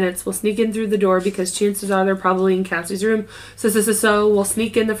about 10 minutes. We'll sneak in through the door because chances are they're probably in Cassie's room. So we'll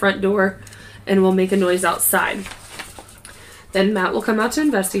sneak in the front door and we'll make a noise outside. Then Matt will come out to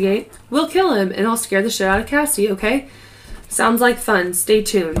investigate. We'll kill him, and I'll scare the shit out of Cassie, okay? Sounds like fun. Stay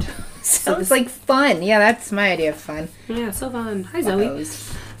tuned. Sounds like fun. Yeah, that's my idea of fun. Yeah, so fun. Hi, Zoe.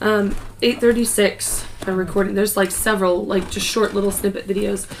 8:36. I'm recording. There's like several, like just short little snippet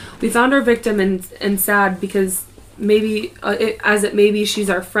videos. We found our victim and sad because maybe, maybe she's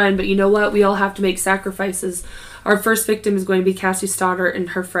our friend, but you know what? We all have to make sacrifices. Our first victim is going to be Cassie Stoddart and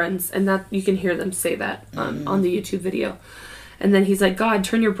her friends, and that you can hear them say that on the YouTube video. And then he's like, God,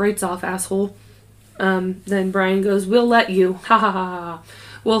 turn your brights off, asshole. Then Brian goes, we'll let you. Ha ha ha ha.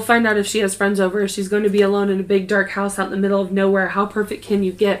 We'll find out if she has friends over. She's going to be alone in a big dark house out in the middle of nowhere. How perfect can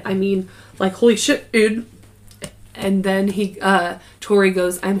you get? I mean, like, holy shit, dude. And then Tori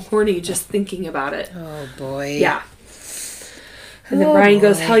goes, I'm horny just thinking about it. Oh, boy. Yeah. And then Brian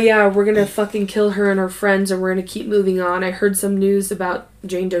goes, hell yeah, we're going to fucking kill her and her friends and we're going to keep moving on. I heard some news about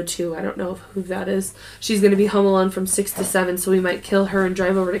Jane Doe 2. I don't know who that is. She's going to be home alone from 6 to 7, so we might kill her and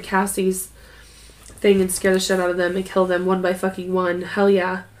drive over to Cassie's thing and scare the shit out of them and kill them one by fucking one. Hell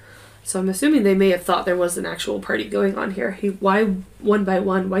yeah. So I'm assuming they may have thought there was an actual party going on here. Why one by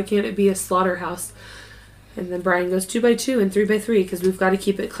one? Why can't it be a slaughterhouse? And then Brian goes 2 by 2 and 3 by 3 because we've got to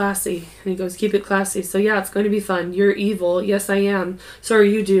keep it classy. And he goes, keep it classy. So yeah, it's going to be fun. You're evil. Yes, I am. So are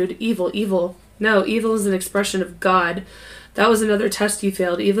you, dude. Evil. No, evil is an expression of God. That was another test you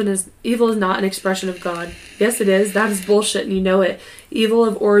failed. Evil is not an expression of God. Yes, it is. That is bullshit and you know it. Evil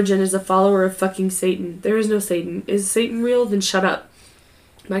of origin is a follower of fucking Satan. There is no Satan. Is Satan real? Then shut up.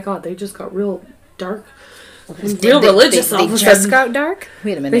 My God, they just got real dark. Real religious all of a sudden. They just got dark?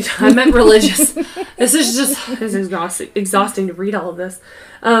 Wait a minute. I meant religious. This is exhausting to read all of this.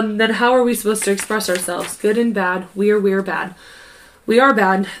 Then how are we supposed to express ourselves? Good and bad. We're bad. We are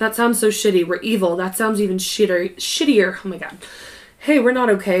bad. That sounds so shitty. We're evil. That sounds even shittier. Oh my God. Hey, we're not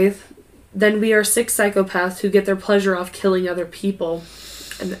okay. Then we are sick psychopaths who get their pleasure off killing other people.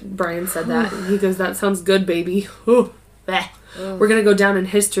 And Brian said that. And he goes, that sounds good, baby. Ooh, bleh. We're going to go down in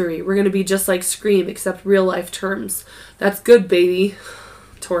history. We're going to be just like Scream, except real life terms. That's good, baby.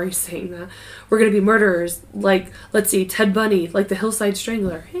 Tori's saying that. We're going to be murderers. Like, let's see, Ted Bundy, like the Hillside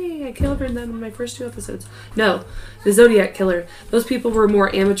Strangler. Hey, I killed them in my first 2 episodes. No, the Zodiac Killer. Those people were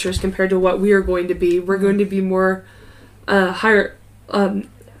more amateurs compared to what we are going to be. We're going to be more higher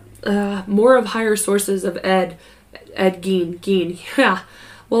sources of Ed Gein. Yeah.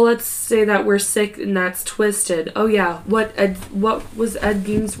 Well, let's say that we're sick and that's twisted. Oh yeah, what was Ed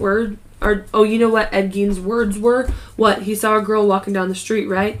Gein's word? You know what Ed Gein's words were? What? He saw a girl walking down the street,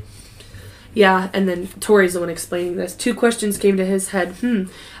 right? Yeah, and then Tori's the one explaining this. 2 questions came to his head.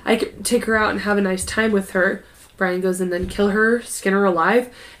 I could take her out and have a nice time with her. Brian goes, and then kill her, skin her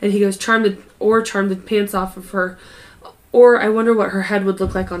alive? And he goes, charm the pants off of her. Or I wonder what her head would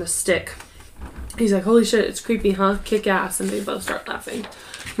look like on a stick. He's like, holy shit, it's creepy, huh? Kick ass. And they both start laughing.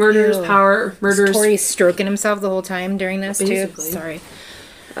 Murderers, power, murderers. Tori's stroking himself the whole time during this, basically. Too. Sorry.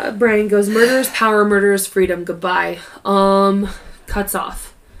 Brian goes, murderers, power, murderers, freedom, goodbye. Cuts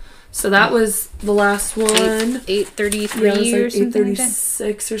off. So that was the last one. 8:33 or something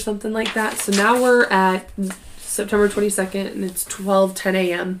 8:36 or something like that. So now we're at September 22nd, and it's 12:10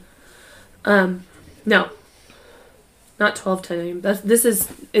 a.m. No. Not 12:10 a.m. This is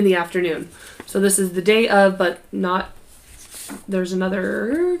in the afternoon. So this is the day of, but not... There's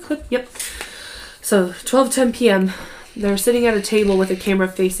another clip. Yep. So 12:10 p.m. They're sitting at a table with a camera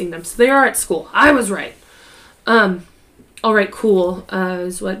facing them. So they are at school. I was right. All right, cool.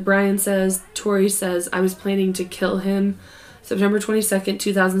 Is what Brian says. Tori says, I was planning to kill him September 22nd,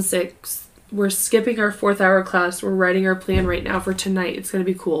 2006. We're skipping our 4th hour class. We're writing our plan right now for tonight. It's going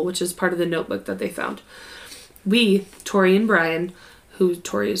to be cool, which is part of the notebook that they found. We, Tori and Brian, who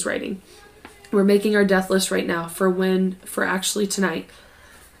Tori is writing, we're making our death list right now for actually tonight.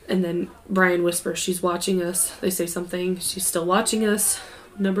 And then Brian whispers, she's watching us. They say something. She's still watching us.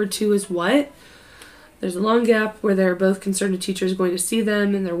 Number 2 is what? There's a long gap where they're both concerned a teacher is going to see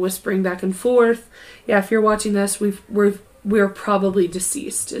them, and they're whispering back and forth. Yeah, if you're watching this, we're probably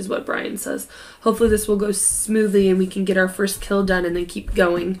deceased, is what Brian says. Hopefully this will go smoothly and we can get our first kill done and then keep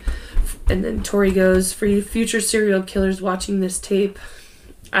going. And then Tori goes, for you future serial killers watching this tape,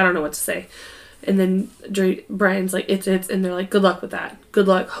 I don't know what to say. And then Brian's like, it's, and they're like, good luck with that. Good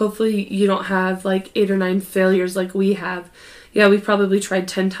luck. Hopefully you don't have like 8 or 9 failures like we have. Yeah, we've probably tried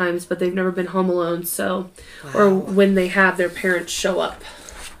 10 times, but they've never been home alone. So, Wow. or when they have, their parents show up.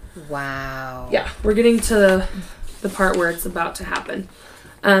 Wow. Yeah, we're getting to the part where it's about to happen.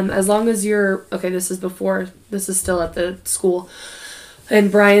 As long as you're, okay, this is still at the school. And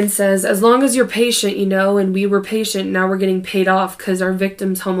Brian says, as long as you're patient, and we were patient, now we're getting paid off because our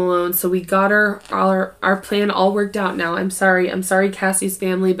victim's home alone. So we got our plan all worked out now. I'm sorry Cassie's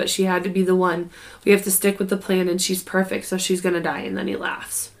family, but she had to be the one. We have to stick with the plan, and she's perfect, so she's going to die. And then he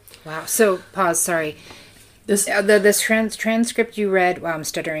laughs. Wow. So, pause, sorry. This transcript you read, wow, I'm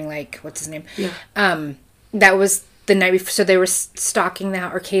stuttering like, what's his name? Yeah. That was the night before, so they were stalking the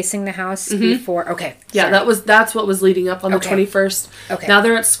house or casing the house before. Okay. Yeah, sorry. that's what was leading up on the 21st. Okay. Now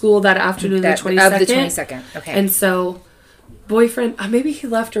they're at school that afternoon, the 22nd. Of the 22nd. Okay. And so, boyfriend, maybe he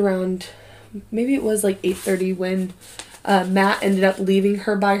left around, maybe it was like 8:30 when Matt ended up leaving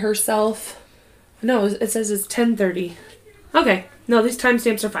her by herself. No, it says it's 10:30. Okay. No, these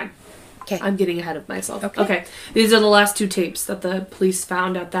timestamps are fine. Okay. I'm getting ahead of myself. Okay. These are the last 2 tapes that the police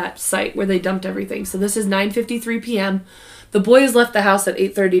found at that site where they dumped everything. So this is 9:53 p.m. The boys left the house at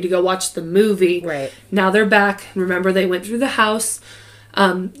 8:30 to go watch the movie. Right. Now they're back. Remember, they went through the house.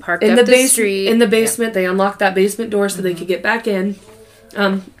 Parked in up the street. In the basement. They unlocked that basement door so they could get back in.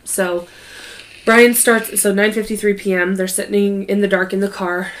 So Brian starts, so 9:53 p.m. They're sitting in the dark in the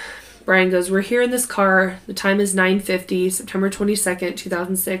car. Brian goes, we're here in this car. The time is 9:50, September 22nd,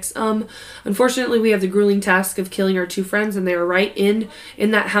 2006. Unfortunately, we have the grueling task of killing our 2 friends, and they were right in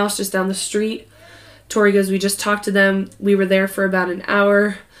that house just down the street. Tori goes, we just talked to them. We were there for about an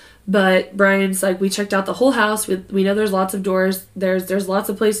hour. But Brian's like, we checked out the whole house. We know there's lots of doors. There's lots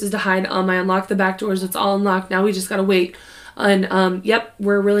of places to hide. I unlocked the back doors. It's all unlocked. Now we just gotta wait. And, yep,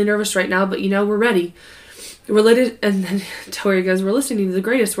 we're really nervous right now, but, we're ready. And then Tori goes, we're listening to the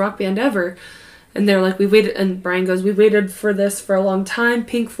greatest rock band ever. And they're like, we waited, and Brian goes, we waited for this for a long time,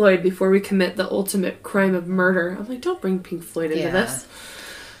 Pink Floyd, before we commit the ultimate crime of murder. I'm like, don't bring Pink Floyd into this.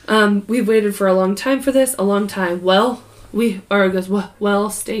 We've waited for a long time for this, a long time. Well,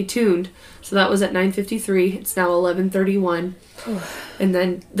 stay tuned. So that was at 9:53. It's now 11:31. And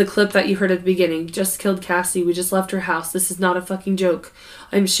then the clip that you heard at the beginning, just killed Cassie. We just left her house. This is not a fucking joke.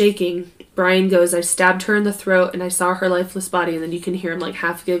 I'm shaking. Brian goes, I stabbed her in the throat and I saw her lifeless body. And then you can hear him like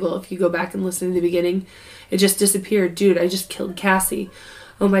half giggle if you go back and listen to the beginning. It just disappeared. Dude, I just killed Cassie.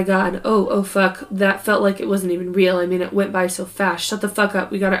 Oh my God. Oh fuck. That felt like it wasn't even real. I mean, it went by so fast. Shut the fuck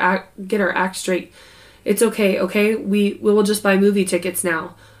up. We gotta get our act straight. It's okay? We will just buy movie tickets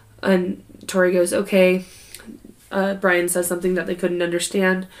now. And Tori goes, okay. Brian says something that they couldn't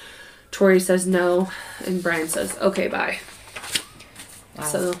understand. Tori says no. And Brian says, okay, bye. Wow.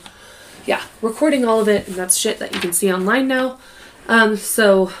 So, yeah. Recording all of it. And that's shit that you can see online now.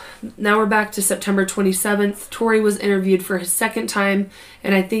 So, now we're back to September 27th. Tori was interviewed for his 2nd time.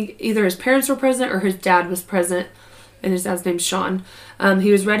 And I think either his parents were present or his dad was present. And his dad's name's Sean.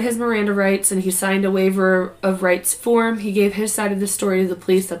 He was read his Miranda rights and he signed a waiver of rights form. He gave his side of the story to the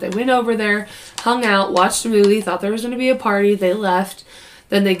police that they went over there, hung out, watched a movie, thought there was going to be a party. They left.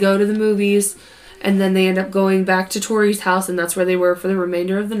 Then they go to the movies and then they end up going back to Tori's house and that's where they were for the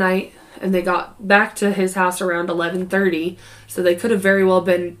remainder of the night. And they got back to his house around 11:30. So they could have very well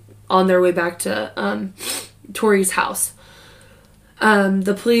been on their way back to Tori's house.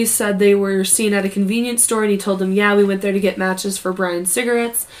 The police said they were seen at a convenience store and he told them, yeah, we went there to get matches for Brian's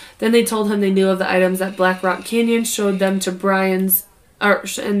cigarettes. Then they told him they knew of the items at Black Rock Canyon, showed them to Brian. And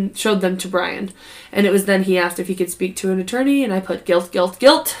it was then he asked if he could speak to an attorney and I put guilt.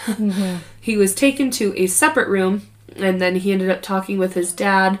 Mm-hmm. He was taken to a separate room and then he ended up talking with his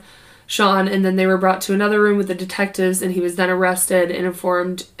dad, Sean, and then they were brought to another room with the detectives and he was then arrested and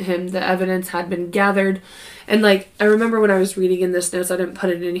informed him the evidence had been gathered. And, like, I remember when I was reading in this notes, I didn't put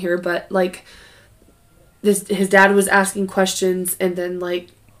it in here, but, like, his dad was asking questions, and then, like,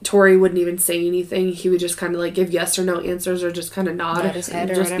 Tori wouldn't even say anything. He would just kind of, like, give yes or no answers or just kind of nod. His head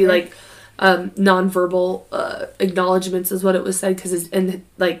and or just whatever. be, like, nonverbal acknowledgments is what it was said. Because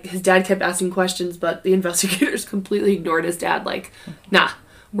his dad kept asking questions, but the investigators completely ignored his dad. Like, nah,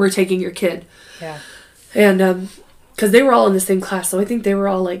 we're taking your kid. Yeah. And, because they were all in the same class, so I think they were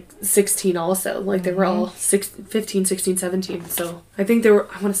all, like, 16 also. Like, they were all 15, 16, 17. So, I think I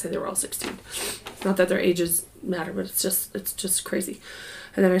want to say they were all 16. Not that their ages matter, but it's just crazy.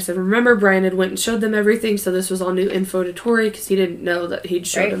 And then I said, remember, Brian had went and showed them everything, so this was all new info to Tori, because he didn't know that he'd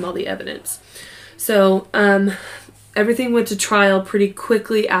showed him all the evidence. So, everything went to trial pretty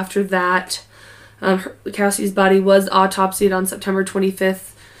quickly after that. Cassie's body was autopsied on September 25th,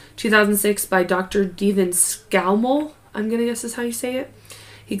 2006 by Dr. Devin Scoumel, I'm going to guess is how you say it.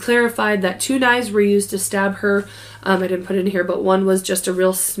 He clarified that 2 knives were used to stab her. I didn't put it in here, but one was just a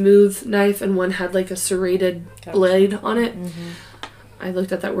real smooth knife and one had like a serrated blade on it. I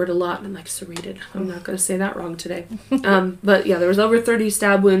looked at that word a lot and I'm like, serrated. I'm not going to say that wrong today. But yeah, there was over 30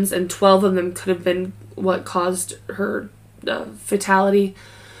 stab wounds and 12 of them could have been what caused her fatality.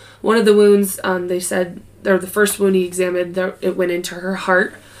 One of the wounds, they said, or the first wound he examined, it went into her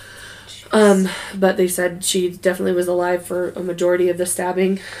heart. But they said she definitely was alive for a majority of the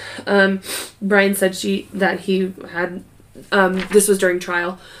stabbing. Brian said that he had, this was during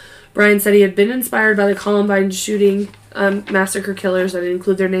trial. Brian said he had been inspired by the Columbine shooting massacre killers. I didn't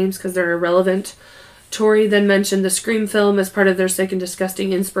include their names because they're irrelevant. Tori then mentioned the Scream film as part of their Sick and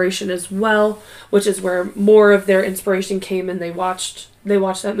Disgusting inspiration as well, which is where more of their inspiration came, and they watched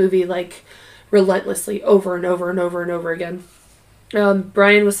that movie like relentlessly over and over and over and over again.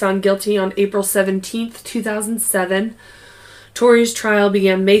 Brian was found guilty on April 17th, 2007. Tori's trial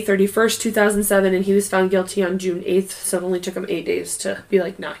began May 31st, 2007, and he was found guilty on June 8th, so it only took him 8 days to be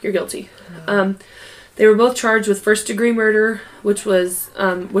like, nah, you're guilty. They were both charged with first-degree murder, which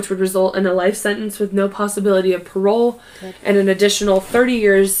would result in a life sentence with no possibility of parole, and an additional 30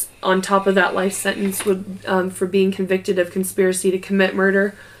 years on top of that life sentence would for being convicted of conspiracy to commit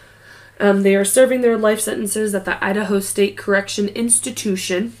murder. They are serving their life sentences at the Idaho State Correction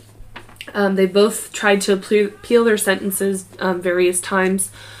Institution. They both tried to appeal their sentences various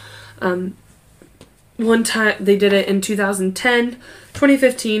times. One time, they did it in 2010,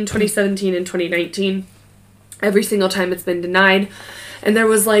 2015, 2017, and 2019. Every single time it's been denied. And there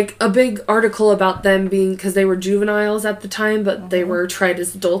was like a big article about them being, because they were juveniles at the time, but they were tried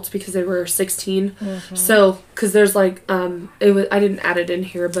as adults because they were 16. So, because there's like, I didn't add it in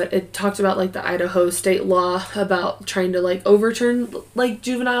here, but it talked about like the Idaho state law about trying to like overturn like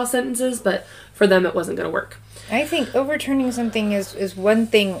juvenile sentences, but for them it wasn't going to work. I think overturning something is one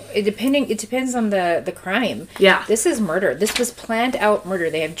thing. It depends on the crime. Yeah. This is murder. This was planned out murder.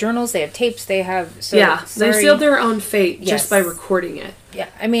 They have journals, they have tapes, they have... They sealed their own fate just by recording it. Yeah,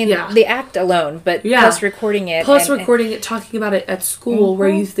 I mean, the act alone, but plus recording it. Plus recording it, talking about it at school where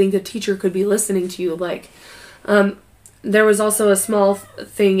you think a teacher could be listening to you. Like, there was also a small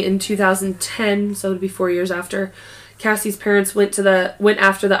thing in 2010, so it would be 4 years after. Cassie's parents went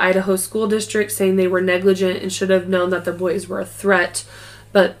after the Idaho school district, saying they were negligent and should have known that their boys were a threat.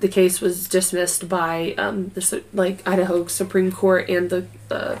 But the case was dismissed by the Idaho Supreme Court and the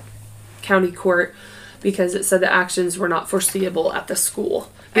county court because it said the actions were not foreseeable at the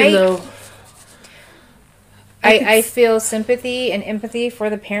school. I feel sympathy and empathy for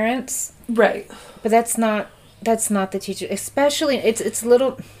the parents, right? But that's not the teacher. Especially, it's a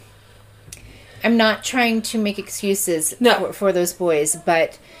little. I'm not trying to make excuses for those boys,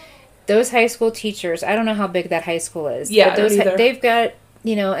 but those high school teachers, I don't know how big that high school is. Yeah, but they've got,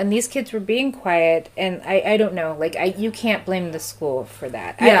 and these kids were being quiet, and I don't know, you can't blame the school for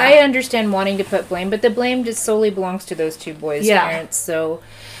that. Yeah. I understand wanting to put blame, but the blame just solely belongs to those two boys' parents, so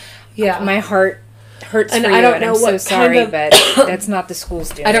my heart hurts and for you, and I'm so sorry, but that's not the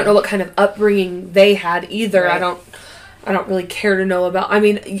school's doing. I don't know what kind of upbringing they had either. Right. I don't really care to know about. I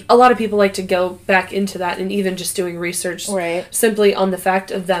mean, a lot of people like to go back into that and even just doing research simply on the fact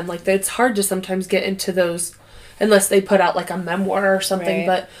of them. Like, it's hard to sometimes get into those unless they put out like a memoir or something.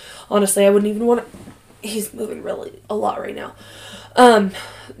 Right. But honestly, I wouldn't even want to. He's moving really a lot right now.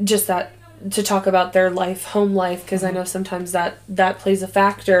 Just that to talk about their life, home life, because I know sometimes that plays a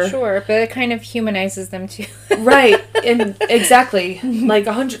factor. Sure, but it kind of humanizes them too. Right, and exactly. Like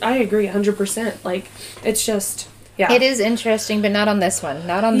 100. I agree 100%. Like, it's just. Yeah. It is interesting, but not on this one.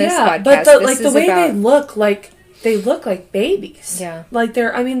 Not on this podcast. But the way they look like babies. Yeah. Like they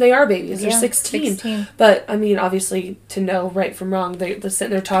are babies. They're 16. But I mean, obviously, to know right from wrong, they're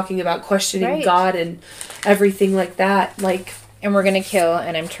sitting there talking about questioning God and everything like that. Like, and we're gonna kill,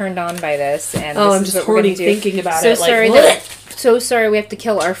 and I'm turned on by this. And I'm just horny thinking about it. So sorry we have to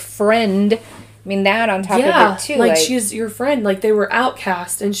kill our friend. I mean, that on top of it too. Like she's your friend. Like they were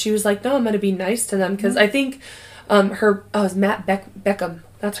outcast, and she was like, "No, I'm gonna be nice to them," because I think. It's Matt Beckham.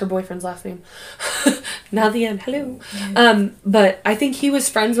 That's her boyfriend's last name. Now the end. Hello. But I think he was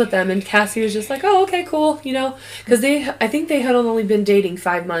friends with them, and Cassie was just like, oh, okay, cool, because I think they had only been dating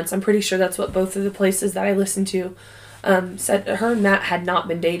 5 months. I'm pretty sure that's what both of the places that I listened to said. Her and Matt had not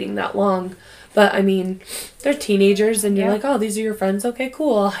been dating that long. But, I mean, they're teenagers, and you're like, oh, these are your friends? Okay,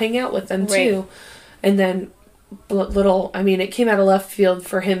 cool. I'll hang out with them, too. And then it came out of left field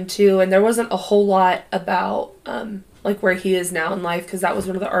for him too, and there wasn't a whole lot about like where he is now in life, because that was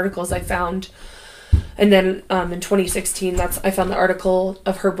one of the articles I found And then in 2016, I found the article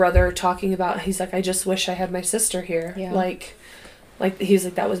of her brother talking about. He's like, I just wish I had my sister here. Yeah. Like he's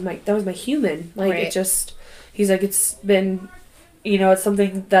like, that was my human. Like Right. it just. He's like, it's been, it's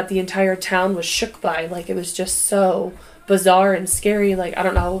something that the entire town was shook by. Like it was just so bizarre and scary. Like I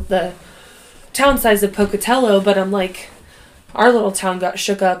don't know the town size of Pocatello, but I'm like, our little town got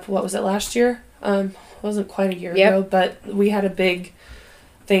shook up. What was it, last year? It wasn't quite a year ago, but we had a big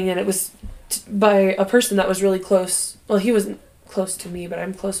thing, and it was by a person that was really close. Well, he wasn't close to me, but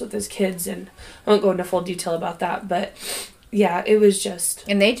I'm close with his kids, and I won't go into full detail about that, but yeah, it was just...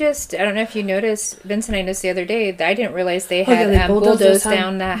 And I don't know if you noticed, Vince and I noticed the other day, that I didn't realize they had bulldozed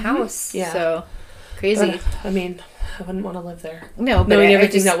down that house. Yeah. So, crazy. But, I mean, I wouldn't want to live there. No, but knowing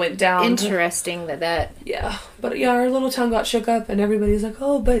everything that went down. Interesting that... Yeah. But yeah, our little town got shook up, and everybody's like,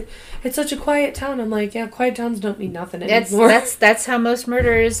 oh, but it's such a quiet town. I'm like, yeah, quiet towns don't mean nothing anymore. That's how most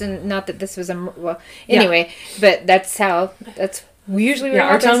murders, and not that this was but that's usually what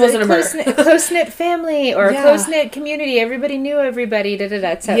our town wasn't a close-knit family or a close-knit community. Everybody knew everybody.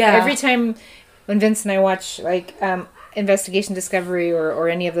 That's how every time when Vince and I watch like Investigation Discovery or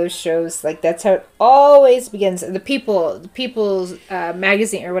any of those shows, like that's how it always begins. The People's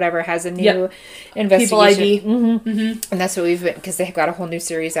magazine or whatever has a new investigation. People ID. And that's what we've been, because they've got a whole new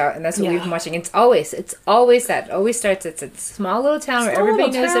series out, and that's what we've been watching. It's always that. It always starts. It's a small little town where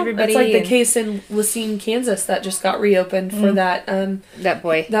everybody knows everybody. It's like the case in Lacine, Kansas that just got reopened for that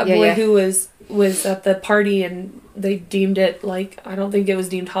boy who was at the party, and they deemed it like, I don't think it was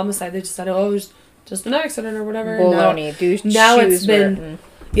deemed homicide. They just said, oh, it was just an accident or whatever. Baloney. Now it's been...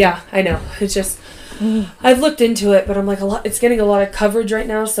 Yeah, I know. It's just... I've looked into it, but I'm like, it's getting a lot of coverage right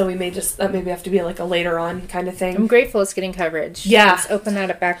now, so we may maybe have to be like a later on kind of thing. I'm grateful it's getting coverage. Yeah. Let's open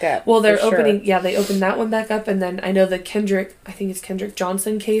that back up. Well, they're opening... Sure. Yeah, they opened that one back up, and then I know the Kendrick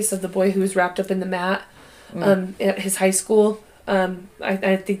Johnson case of the boy who was wrapped up in the mat at his high school.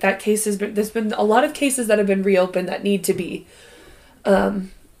 I think that case there's been a lot of cases that have been reopened that need to be. I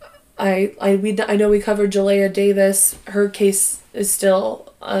know we covered Jalea Davis. Her case is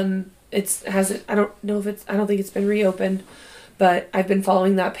still I don't think it's been reopened, but I've been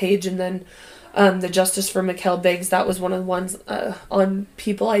following that page. And then the Justice for Mikkel Biggs, that was one of the ones on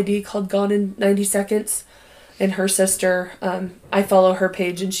People ID called Gone in 90 Seconds. And her sister, I follow her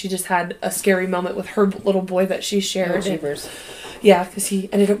page, and she just had a scary moment with her little boy that she shared. Yeah, because he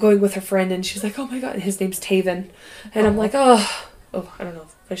ended up going with her friend, and she's like, oh my God, and his name's Taven. And I'm like, oh, I don't know.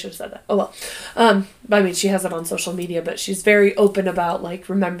 I should have said that. Oh, well. I mean, she has it on social media, but she's very open about, like,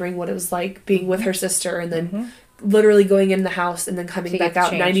 remembering what it was like being with her sister and then literally going in the house and then coming back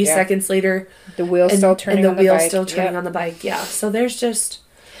out 90 seconds later. The wheel's still turning on the bike. And the wheel's still turning on the bike, yeah. So there's just...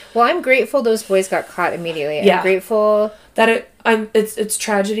 Well, I'm grateful those boys got caught immediately. Yeah. I'm grateful... that it's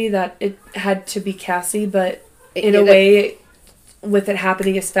tragedy that it had to be Cassie, but in a way, with it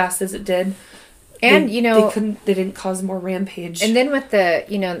happening as fast as it did... And, they didn't cause more rampage. And then with the,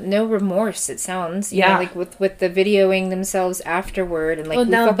 no remorse, it sounds. You know, like with the videoing themselves afterward. And like,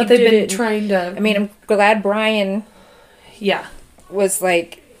 but they've been trying to... I mean, I'm glad Brian... Yeah. Was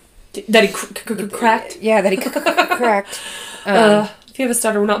like... That he cracked? Yeah, that he cracked. If you have a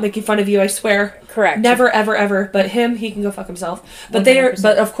stutter, we're not making fun of you, I swear. Correct. Never, ever, ever. But him, he can go fuck himself. But 100%.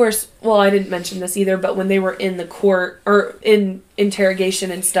 But of course, well, I didn't mention this either, but when they were in the court, or in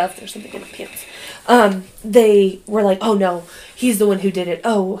interrogation and stuff, there's something in my pants. They were like, oh no, he's the one who did it.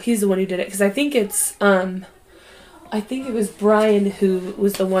 Oh, he's the one who did it. Because I think it was Brian who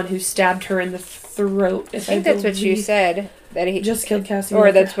was the one who stabbed her in the throat. I think that's what you said. That he just killed Cassie.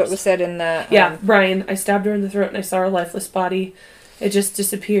 Or that's what was said in the... Yeah, Brian, I stabbed her in the throat and I saw her lifeless body. It just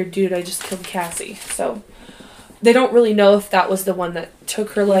disappeared. Dude, I just killed Cassie. So, they don't really know if that was the one that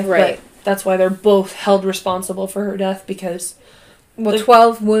took her life. Right. But that's why they're both held responsible for her death, because... Well,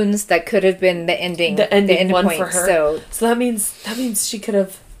 12 wounds that could have been the ending one point, for her. So that means she could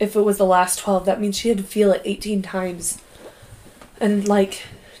have, if it was the last 12, that means she had to feel it 18 times. And like,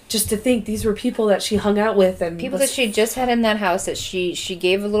 just to think these were people that she hung out with and people that she just had in that house that she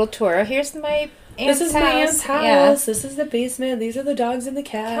gave a little tour. Oh, here's my aunt's house. This is my aunt's house. Yeah. This is the basement. These are the dogs and the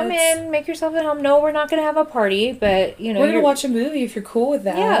cats. Come in, make yourself at home. No, we're not gonna have a party, but we're gonna watch a movie if you're cool with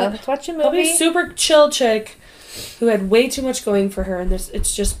that. Yeah, let's watch a movie. I'll be a super chill chick who had way too much going for her, and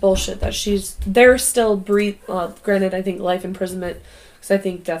it's just bullshit that they're still granted, I think life imprisonment, because I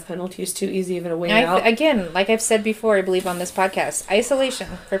think death penalty is too easy of a way out. Again, like I've said before, I believe on this podcast, isolation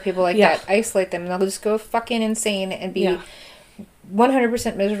for people like that. Isolate them, and they'll just go fucking insane and be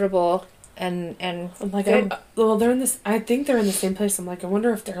 100% miserable. And I'm like, they're in this. I think they're in the same place. I'm like, I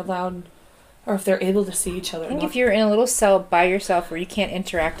wonder if they're allowed. or if they're able to see each other. I think if you're in a little cell by yourself where you can't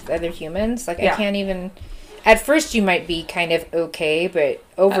interact with other humans, like I can't even. At first, you might be kind of okay, but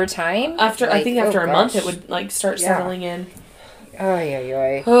over time, after a month, it would like start settling in. Oh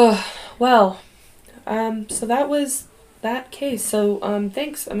yeah. Well, so that was that case. So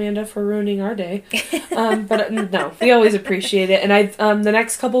thanks, Amanda, for ruining our day. But no, we always appreciate it. And the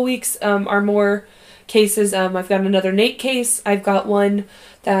next couple weeks are more cases. I've got another Nate case. I've got one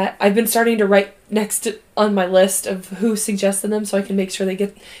that I've been starting to write next on my list of who suggested them, so I can make sure they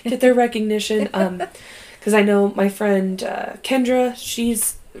get their recognition. Because I know my friend Kendra,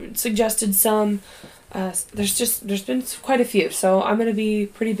 she's suggested some. There's been quite a few, so I'm gonna be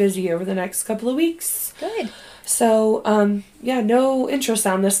pretty busy over the next couple of weeks. Good. So no intro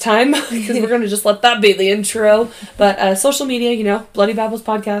sound this time because we're gonna just let that be the intro. But social media, Bloody Babbles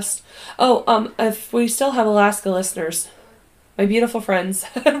podcast. Oh, if we still have Alaska listeners, my beautiful friends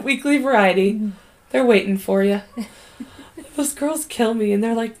at Weekly Variety, they're waiting for you. Those girls kill me, and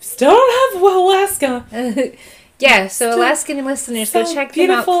they're like, still don't have Alaska. Yeah, so Alaskan listeners, go check them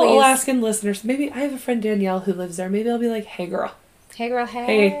out, please. Beautiful Alaskan listeners. Maybe I have a friend, Danielle, who lives there. Maybe I'll be like, hey, girl. Hey, girl,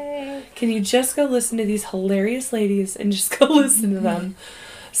 hey. Can you just go listen to these hilarious ladies and just go listen to them?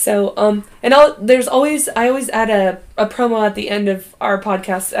 So, and I always add a promo at the end of our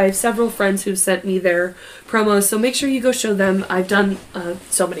podcast. I have several friends who sent me their promos, so make sure you go show them. I've done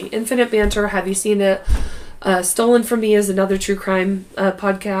so many. Infinite Banter, have you seen it? Stolen From Me is another true crime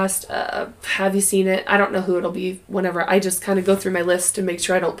podcast. Have you seen it? I don't know who it'll be whenever. I just kind of go through my list to make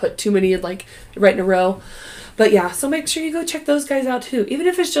sure I don't put too many right in a row. But yeah, so make sure you go check those guys out too. Even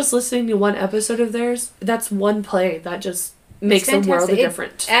if it's just listening to one episode of theirs, that's one play that just makes a world of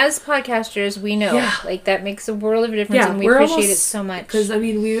difference. As podcasters, we know that makes a world of difference, and we appreciate it so much. Because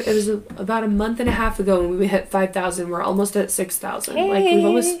it was about a month and a half ago when we hit 5,000. We're almost at 6,000. Hey. We've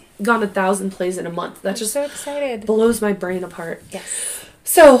almost gone 1,000 plays in a month. That just so excited. Blows my brain apart. Yes.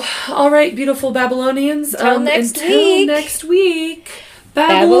 So, all right, beautiful Babylonians. Until next week,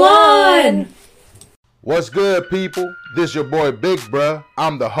 Babylon. What's good, people? This your boy Big Bruh.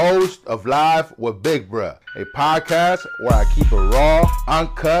 I'm the host of Live with Big Bruh, a podcast where I keep it raw,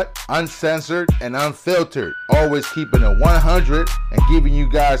 uncut, uncensored, and unfiltered. Always keeping it 100 and giving you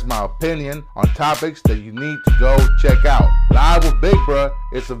guys my opinion on topics that you need to go check out. Live with Big Bruh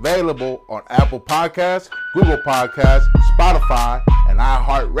is available on Apple Podcasts, Google Podcasts, Spotify, and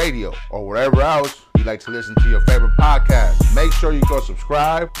iHeartRadio, or wherever else you like to listen to your favorite podcast. Make sure you go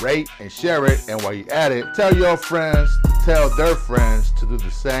subscribe, rate, and share it. And while you're at it, tell your friends to tell their friends to do the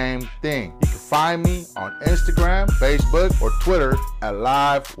same thing. You can find me on Instagram, Facebook, or Twitter at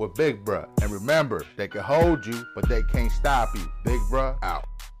Live with Big Bruh. And remember, they can hold you, but they can't stop you. Big Bruh out.